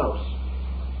own house.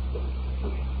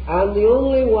 And the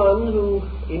only one who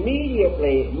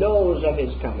immediately knows of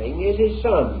his coming is his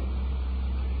son,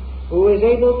 who is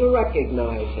able to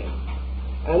recognize him.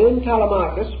 And in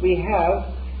Telemachus we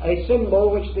have a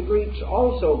symbol which the Greeks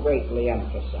also greatly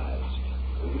emphasized,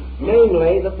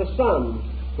 namely that the Son,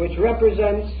 which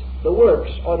represents the works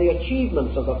or the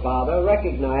achievements of the Father,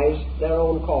 recognize their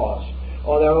own cause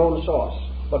or their own source,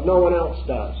 but no one else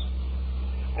does.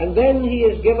 And then he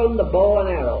is given the bow and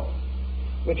arrow,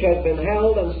 which has been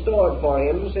held and stored for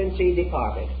him since he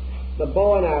departed, the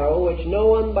bow and arrow which no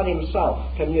one but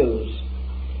himself can use.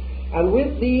 And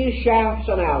with these shafts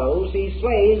and arrows he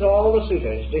slays all the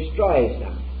suitors, destroys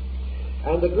them.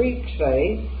 And the Greeks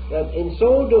say that in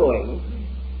so doing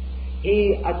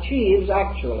he achieves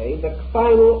actually the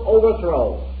final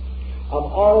overthrow of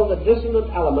all the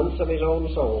dissonant elements of his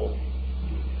own soul,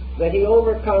 that he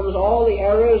overcomes all the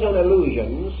errors and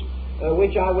illusions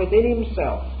which are within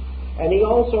himself, and he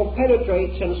also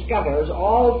penetrates and scatters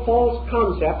all false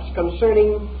concepts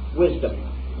concerning wisdom.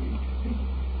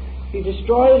 He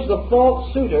destroys the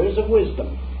false suitors of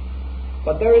wisdom.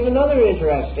 But there is another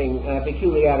interesting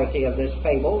peculiarity of this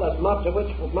fable, as much of which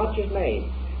much is made,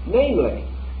 namely,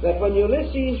 that when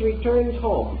Ulysses returns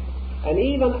home, and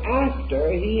even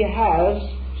after he has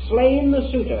slain the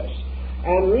suitors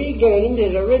and regained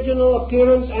his original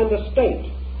appearance and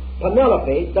estate,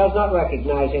 Penelope does not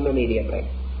recognize him immediately.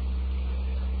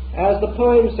 As the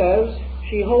poem says,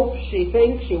 she hopes, she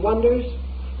thinks, she wonders.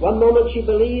 One moment she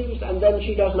believes, and then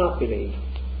she does not believe.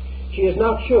 She is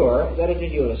not sure that it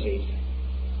is Ulysses.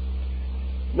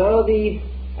 Now, the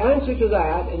answer to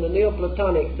that in the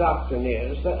Neoplatonic doctrine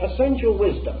is that essential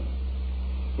wisdom,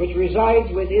 which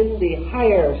resides within the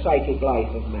higher psychic life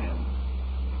of man,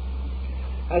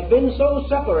 has been so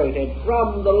separated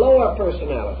from the lower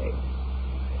personality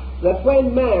that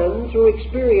when man, through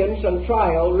experience and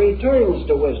trial, returns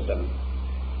to wisdom,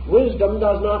 wisdom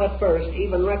does not at first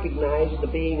even recognize the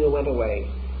being who went away.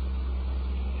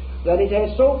 That it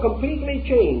has so completely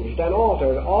changed and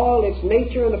altered all its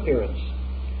nature and appearance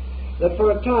that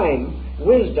for a time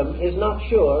wisdom is not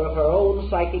sure of her own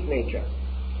psychic nature.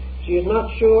 She is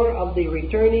not sure of the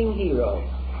returning hero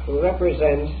who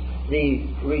represents the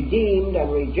redeemed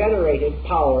and regenerated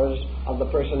powers of the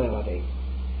personality.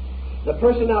 The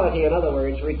personality, in other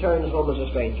words, returns home as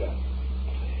a stranger.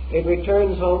 It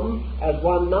returns home as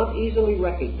one not easily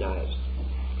recognized.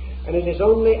 And it is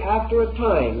only after a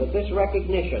time that this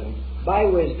recognition by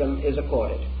wisdom is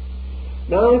accorded.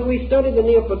 Now, if we study the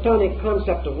Neoplatonic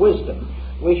concept of wisdom,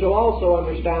 we shall also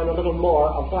understand a little more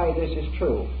of why this is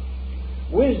true.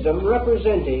 Wisdom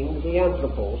representing the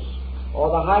anthropos, or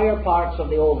the higher parts of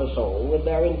the oversoul, with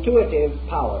their intuitive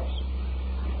powers.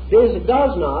 This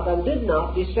does not and did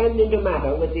not descend into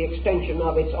matter with the extension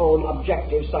of its own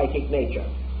objective psychic nature.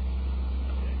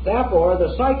 Therefore,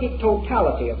 the psychic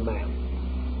totality of man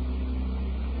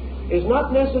is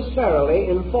not necessarily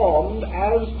informed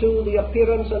as to the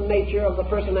appearance and nature of the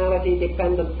personality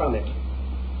dependent from it.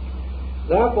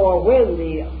 Therefore, when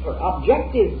the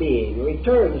objective being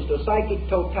returns to psychic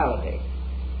totality,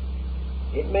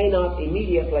 it may not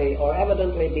immediately or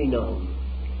evidently be known.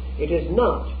 It is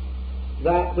not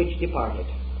that which departed.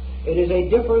 It is a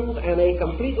different and a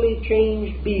completely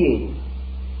changed being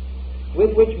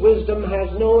with which wisdom has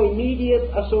no immediate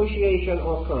association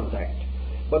or contact,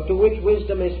 but to which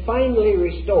wisdom is finally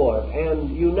restored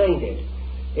and united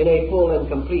in a full and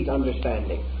complete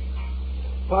understanding.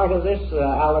 Part of this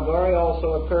allegory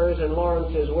also occurs in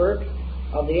Lawrence's work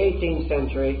of the 18th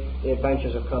century, The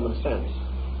Adventures of Common Sense,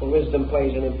 where wisdom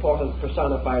plays an important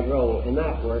personified role in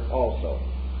that work also.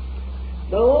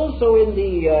 Now, also in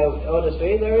the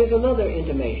Odyssey, there is another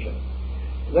intimation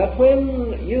that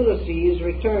when Ulysses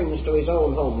returns to his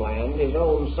own homeland, his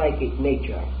own psychic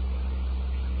nature,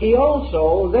 he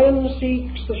also then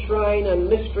seeks the shrine and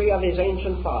mystery of his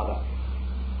ancient father.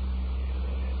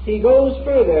 He goes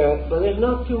further, but there's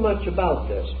not too much about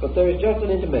this, but there is just an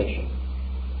intimation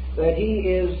that he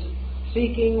is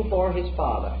seeking for his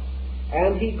father,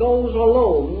 and he goes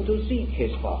alone to seek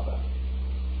his father.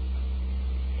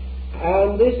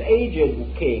 And this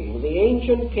aged king, the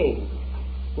ancient king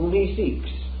whom he seeks,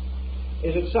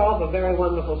 is itself a very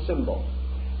wonderful symbol.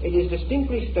 It is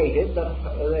distinctly stated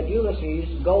that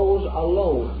Ulysses goes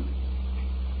alone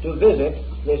to visit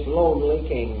this lonely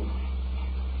king.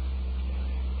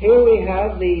 Here we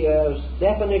have the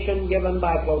definition given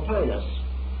by Plotinus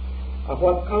of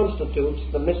what constitutes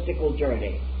the mystical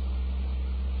journey.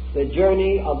 The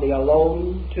journey of the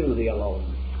alone to the alone.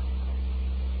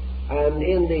 And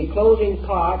in the closing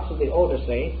parts of the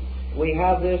Odyssey, we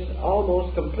have this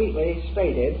almost completely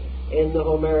stated in the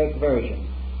Homeric version.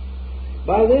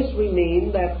 By this we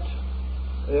mean that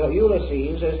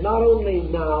Ulysses is not only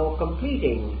now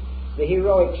completing the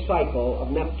heroic cycle of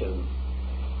Neptune,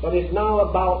 but is now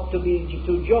about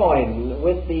to join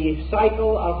with the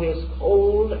cycle of his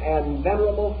old and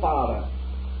venerable father,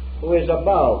 who is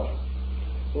above,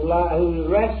 who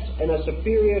rests in a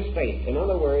superior state. In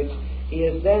other words, he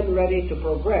is then ready to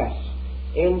progress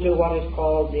into what is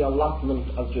called the allotment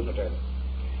of Jupiter.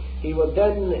 He would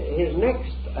then, his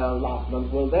next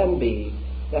allotment will then be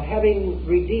that having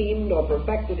redeemed or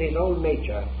perfected his own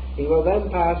nature, he will then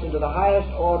pass into the highest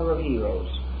order of heroes,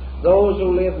 those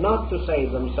who live not to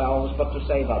save themselves but to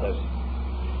save others.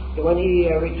 So when he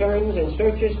returns and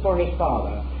searches for his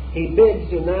father, he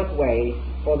bids in that way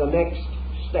for the next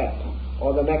step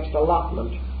or the next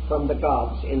allotment from the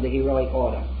gods in the heroic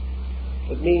order.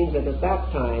 It means that at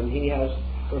that time he has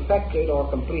perfected or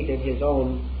completed his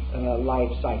own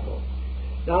life cycle.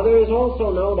 Now there is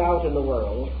also no doubt in the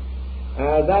world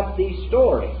that the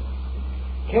story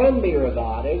can be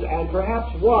regarded, and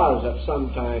perhaps was at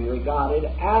some time regarded,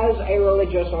 as a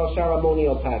religious or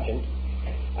ceremonial pageant,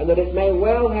 and that it may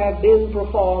well have been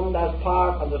performed as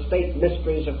part of the state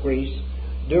mysteries of Greece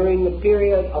during the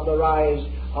period of the rise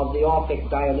of the Orphic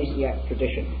Dionysiac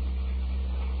tradition.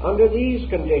 Under these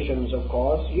conditions, of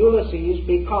course, Ulysses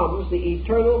becomes the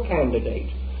eternal candidate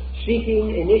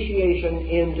seeking initiation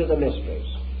into the mysteries.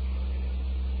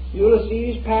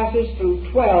 Ulysses passes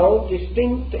through 12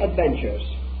 distinct adventures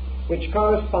which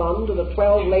correspond to the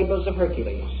 12 labors of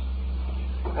Hercules.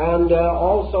 And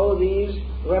also these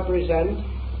represent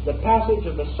the passage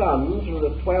of the sun through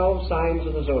the 12 signs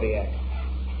of the zodiac.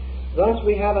 Thus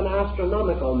we have an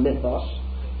astronomical mythos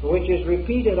which is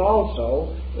repeated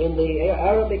also in the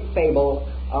Arabic fable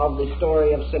of the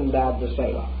story of Sinbad the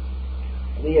Sailor.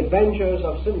 The adventures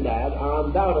of Sinbad are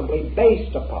undoubtedly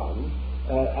based upon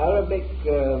Arabic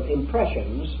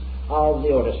impressions of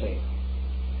the Odyssey.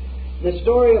 The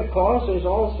story, of course, is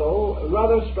also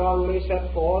rather strongly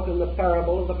set forth in the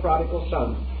parable of the prodigal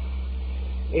son.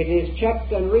 It is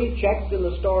checked and rechecked in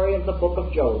the story of the book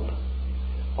of Job.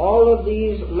 All of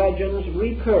these legends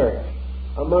recur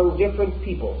among different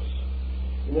peoples.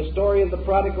 In the story of the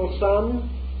prodigal son,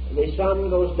 the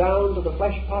son goes down to the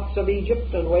flesh pots of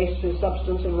Egypt and wastes his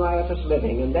substance in riotous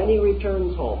living, and then he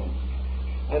returns home.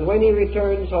 And when he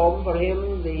returns home, for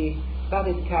him the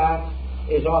fatted calf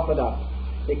is offered up,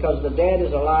 because the dead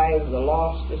is alive, the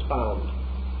lost is found.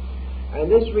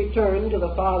 And this return to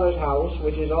the Father's house,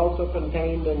 which is also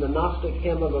contained in the Gnostic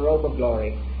hymn of the Robe of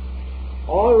Glory,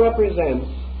 all represents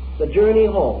the journey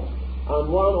home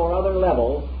on one or other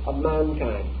level of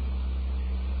mankind.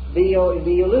 The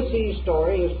Ulysses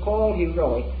story is called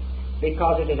heroic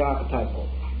because it is archetypal.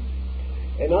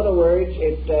 In other words,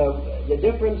 the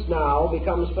difference now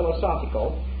becomes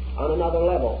philosophical on another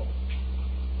level.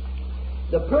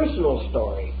 The personal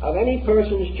story of any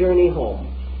person's journey home,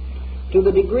 to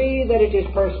the degree that it is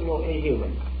personal, is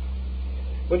human.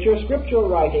 But your scriptural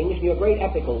writings, your great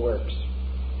epical works,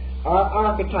 are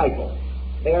archetypal.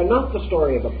 They are not the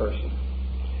story of a person.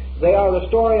 They are the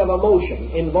story of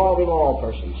emotion involving all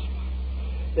persons.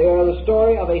 They are the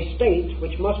story of a state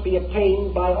which must be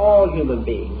attained by all human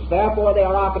beings. Therefore, they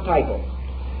are archetypal.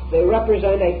 They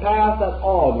represent a path that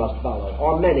all must follow,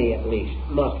 or many at least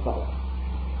must follow.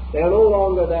 They are no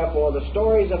longer, therefore, the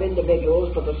stories of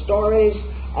individuals, but the stories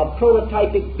of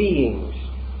prototypic beings.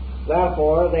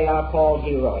 Therefore, they are called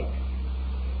heroic.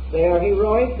 They are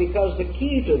heroic because the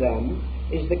key to them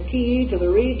is the key to the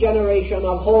regeneration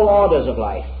of whole orders of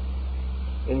life.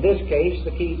 In this case,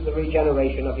 the key to the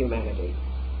regeneration of humanity.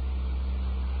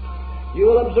 You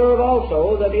will observe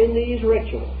also that in these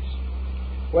rituals,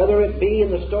 whether it be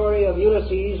in the story of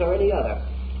Ulysses or any other,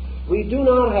 we do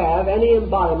not have any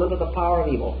embodiment of the power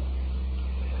of evil.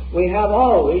 We have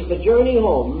always the journey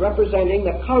home representing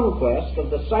the conquest of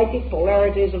the psychic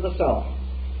polarities of the self.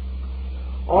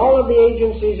 All of the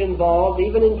agencies involved,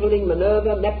 even including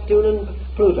Minerva, Neptune, and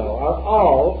Pluto, are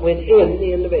all within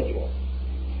the individual.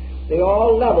 They are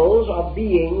all levels of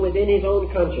being within his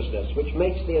own consciousness, which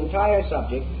makes the entire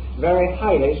subject very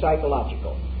highly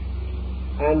psychological,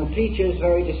 and teaches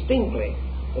very distinctly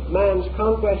that man's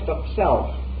conquest of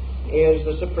self is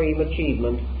the supreme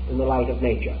achievement in the light of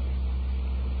nature.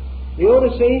 The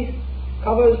Odyssey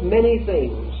covers many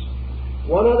things.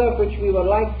 One other which we would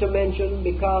like to mention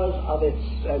because of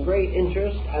its great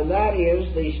interest, and that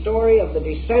is the story of the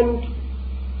descent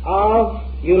of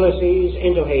Ulysses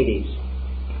into Hades.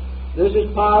 This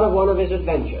is part of one of his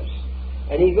adventures.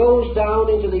 And he goes down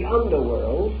into the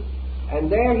underworld, and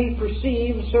there he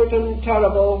perceives certain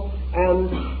terrible and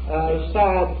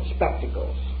sad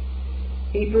spectacles.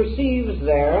 He perceives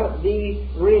there the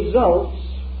results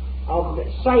of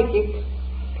psychic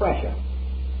pressure.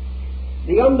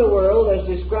 The underworld, as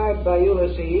described by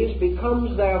Ulysses,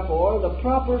 becomes therefore the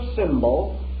proper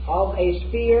symbol of a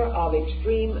sphere of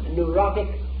extreme neurotic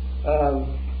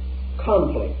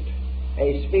conflict,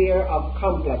 a sphere of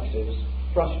complexes,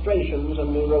 frustrations,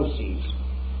 and neuroses.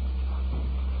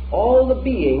 All the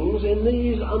beings in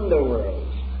these underworlds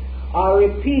are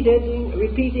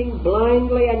repeating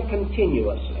blindly and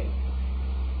continuously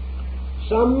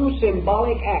some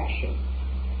symbolic action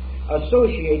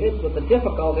associated with the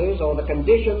difficulties or the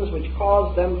conditions which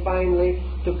cause them finally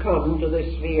to come to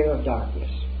this sphere of darkness.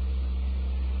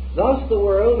 Thus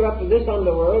this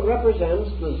underworld represents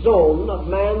the zone of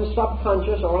man's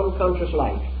subconscious or unconscious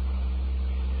life.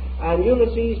 And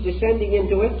Ulysses, descending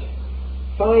into it,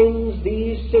 finds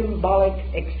these symbolic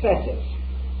excesses.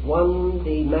 One,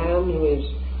 the man who is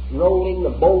rolling the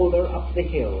boulder up the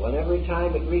hill, and every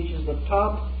time it reaches the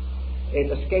top,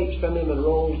 it escapes from him and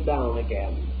rolls down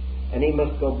again. And he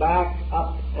must go back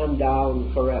up and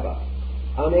down forever,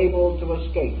 unable to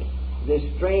escape this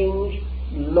strange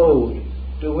load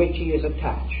to which he is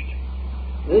attached.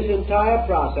 This entire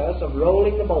process of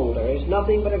rolling the boulder is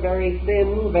nothing but a very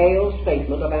thin, veiled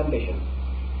statement of ambition.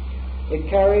 It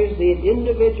carries the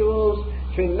individual's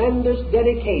tremendous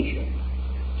dedication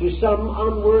to some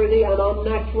unworthy and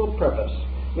unnatural purpose,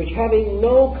 which, having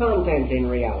no content in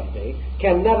reality,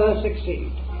 can never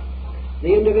succeed.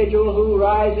 The individual who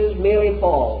rises merely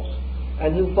falls,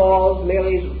 and who falls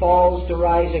merely falls to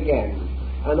rise again,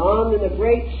 and on in a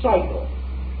great cycle,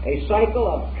 a cycle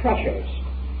of pressures.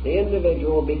 The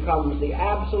individual becomes the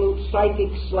absolute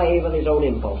psychic slave of his own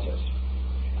impulses.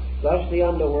 Thus the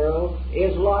underworld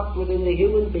is locked within the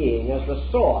human being as the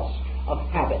source of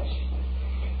habits,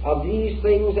 of these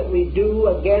things that we do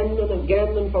again and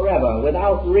again and forever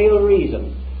without real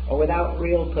reason or without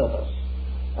real purpose.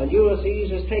 And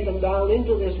Ulysses is taken down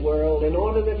into this world in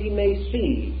order that he may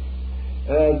see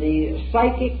the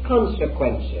psychic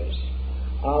consequences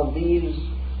of these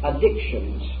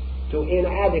addictions to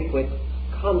inadequate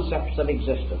concepts of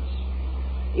existence.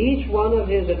 Each one of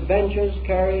his adventures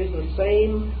carries the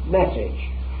same message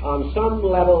on some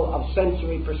level of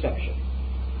sensory perception.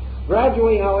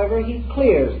 Gradually, however, he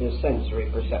clears this sensory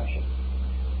perception.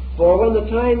 For when the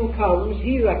time comes,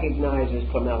 he recognizes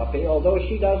Penelope, although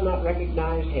she does not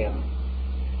recognize him.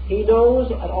 He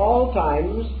knows at all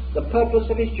times the purpose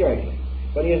of his journey,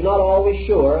 but he is not always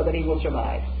sure that he will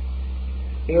survive.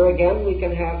 Here again we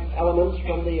can have elements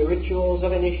from the rituals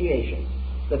of initiation,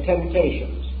 the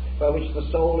temptations by which the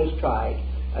soul is tried,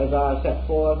 as are set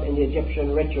forth in the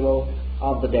Egyptian ritual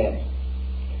of the dead.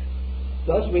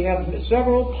 Thus we have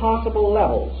several possible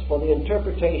levels for the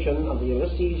interpretation of the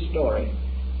Ulysses story.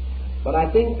 But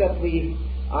I think that we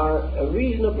are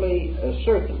reasonably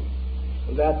certain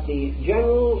that the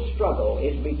general struggle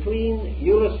is between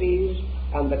Ulysses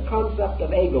and the concept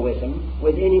of egoism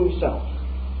within himself.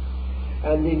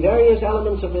 And the various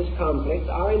elements of this conflict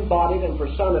are embodied and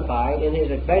personified in his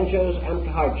adventures and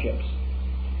hardships.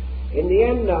 In the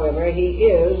end, however, he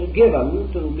is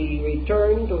given to be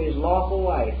returned to his lawful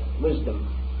wife, wisdom,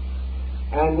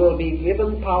 and will be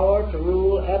given power to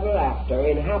rule ever after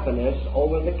in happiness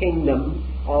over the kingdom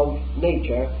of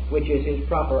nature, which is his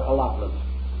proper allotment.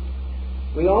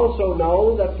 We also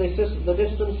know that this is the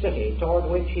distant city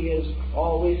toward which he is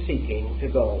always seeking to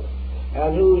go,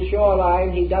 and whose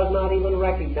shoreline he does not even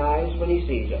recognize when he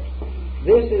sees it.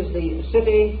 This is the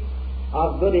city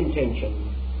of good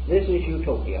intention. This is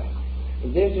Utopia.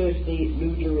 This is the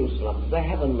New Jerusalem, the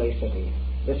heavenly city,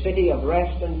 the city of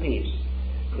rest and peace.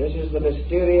 This is the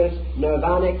mysterious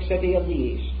nirvanic city of the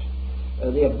East,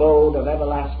 the abode of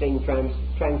everlasting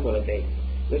tranquility.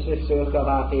 This is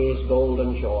Surkavati's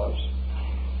golden shores.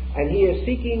 And he is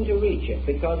seeking to reach it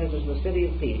because it is the city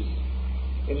of peace.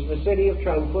 It is the city of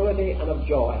tranquility and of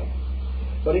joy.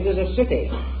 But it is a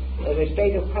city, as a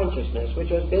state of consciousness, which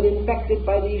has been infected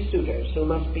by these suitors who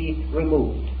must be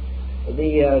removed.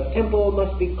 The temple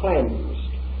must be cleansed.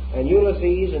 And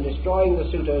Ulysses, in destroying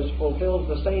the suitors, fulfills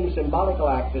the same symbolical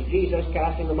act as Jesus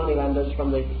casting the moneylenders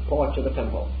from the porch of the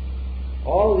temple.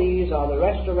 All these are the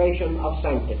restoration of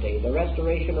sanctity, the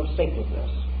restoration of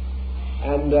sacredness.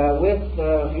 And with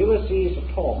Ulysses at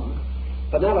home,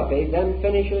 Penelope then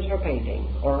finishes her painting,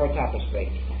 or her tapestry.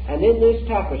 And in this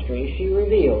tapestry she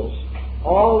reveals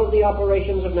all of the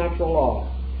operations of natural law.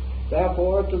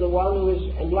 Therefore, to the one who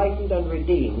is enlightened and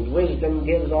redeemed, wisdom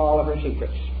gives all of her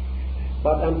secrets.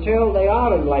 But until they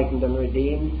are enlightened and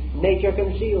redeemed, nature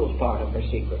conceals part of her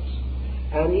secrets,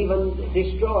 and even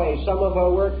destroys some of her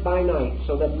work by night,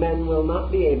 so that men will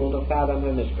not be able to fathom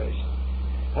her mysteries.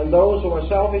 And those who are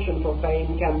selfish and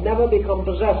profane can never become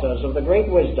possessors of the great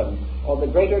wisdom or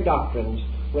the greater doctrines,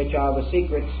 which are the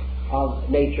secrets of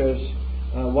nature's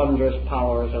wondrous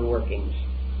powers and workings.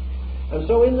 And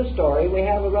so in the story we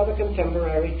have a rather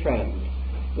contemporary trend.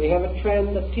 We have a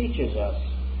trend that teaches us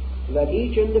that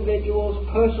each individual's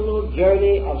personal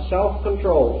journey of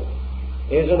self-control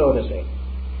is an Odyssey,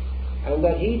 and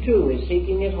that he too is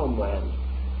seeking his homeland,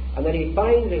 and that he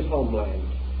finds his homeland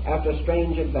after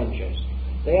strange adventures.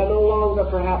 They are no longer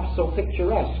perhaps so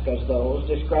picturesque as those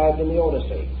described in the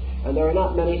Odyssey, and there are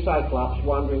not many Cyclops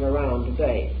wandering around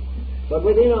today. But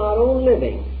within our own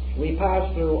living we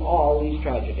pass through all these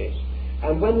tragedies,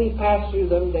 and when we pass through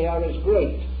them they are as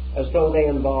great as though they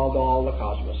involved all the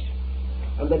cosmos.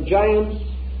 And the giants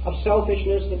of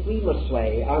selfishness that we must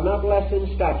slay are not less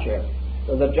in stature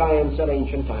than the giants of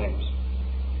ancient times.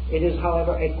 It is,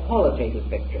 however, a qualitative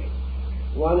victory,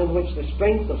 one in which the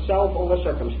strength of self over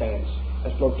circumstance,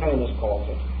 as Plotinus calls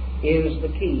it, is the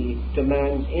key to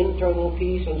man's internal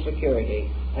peace and security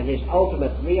and his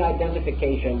ultimate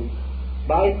re-identification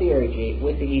by theurgy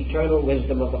with the eternal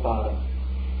wisdom of the Father.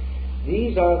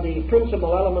 These are the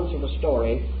principal elements of the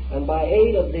story, and by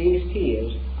aid of these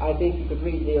keys, I think you could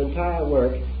read the entire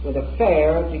work with a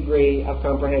fair degree of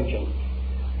comprehension,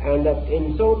 and that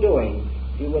in so doing,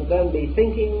 you would then be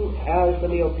thinking as the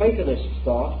Neoplatonists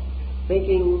thought,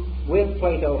 thinking with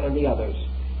Plato and the others,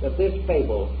 that this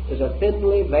fable is a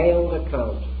thinly veiled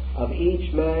account of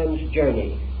each man's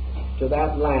journey to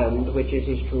that land which is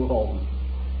his true home.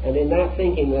 And in that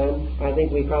thinking, then, I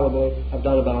think we probably have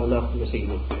done about enough for this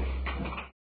evening.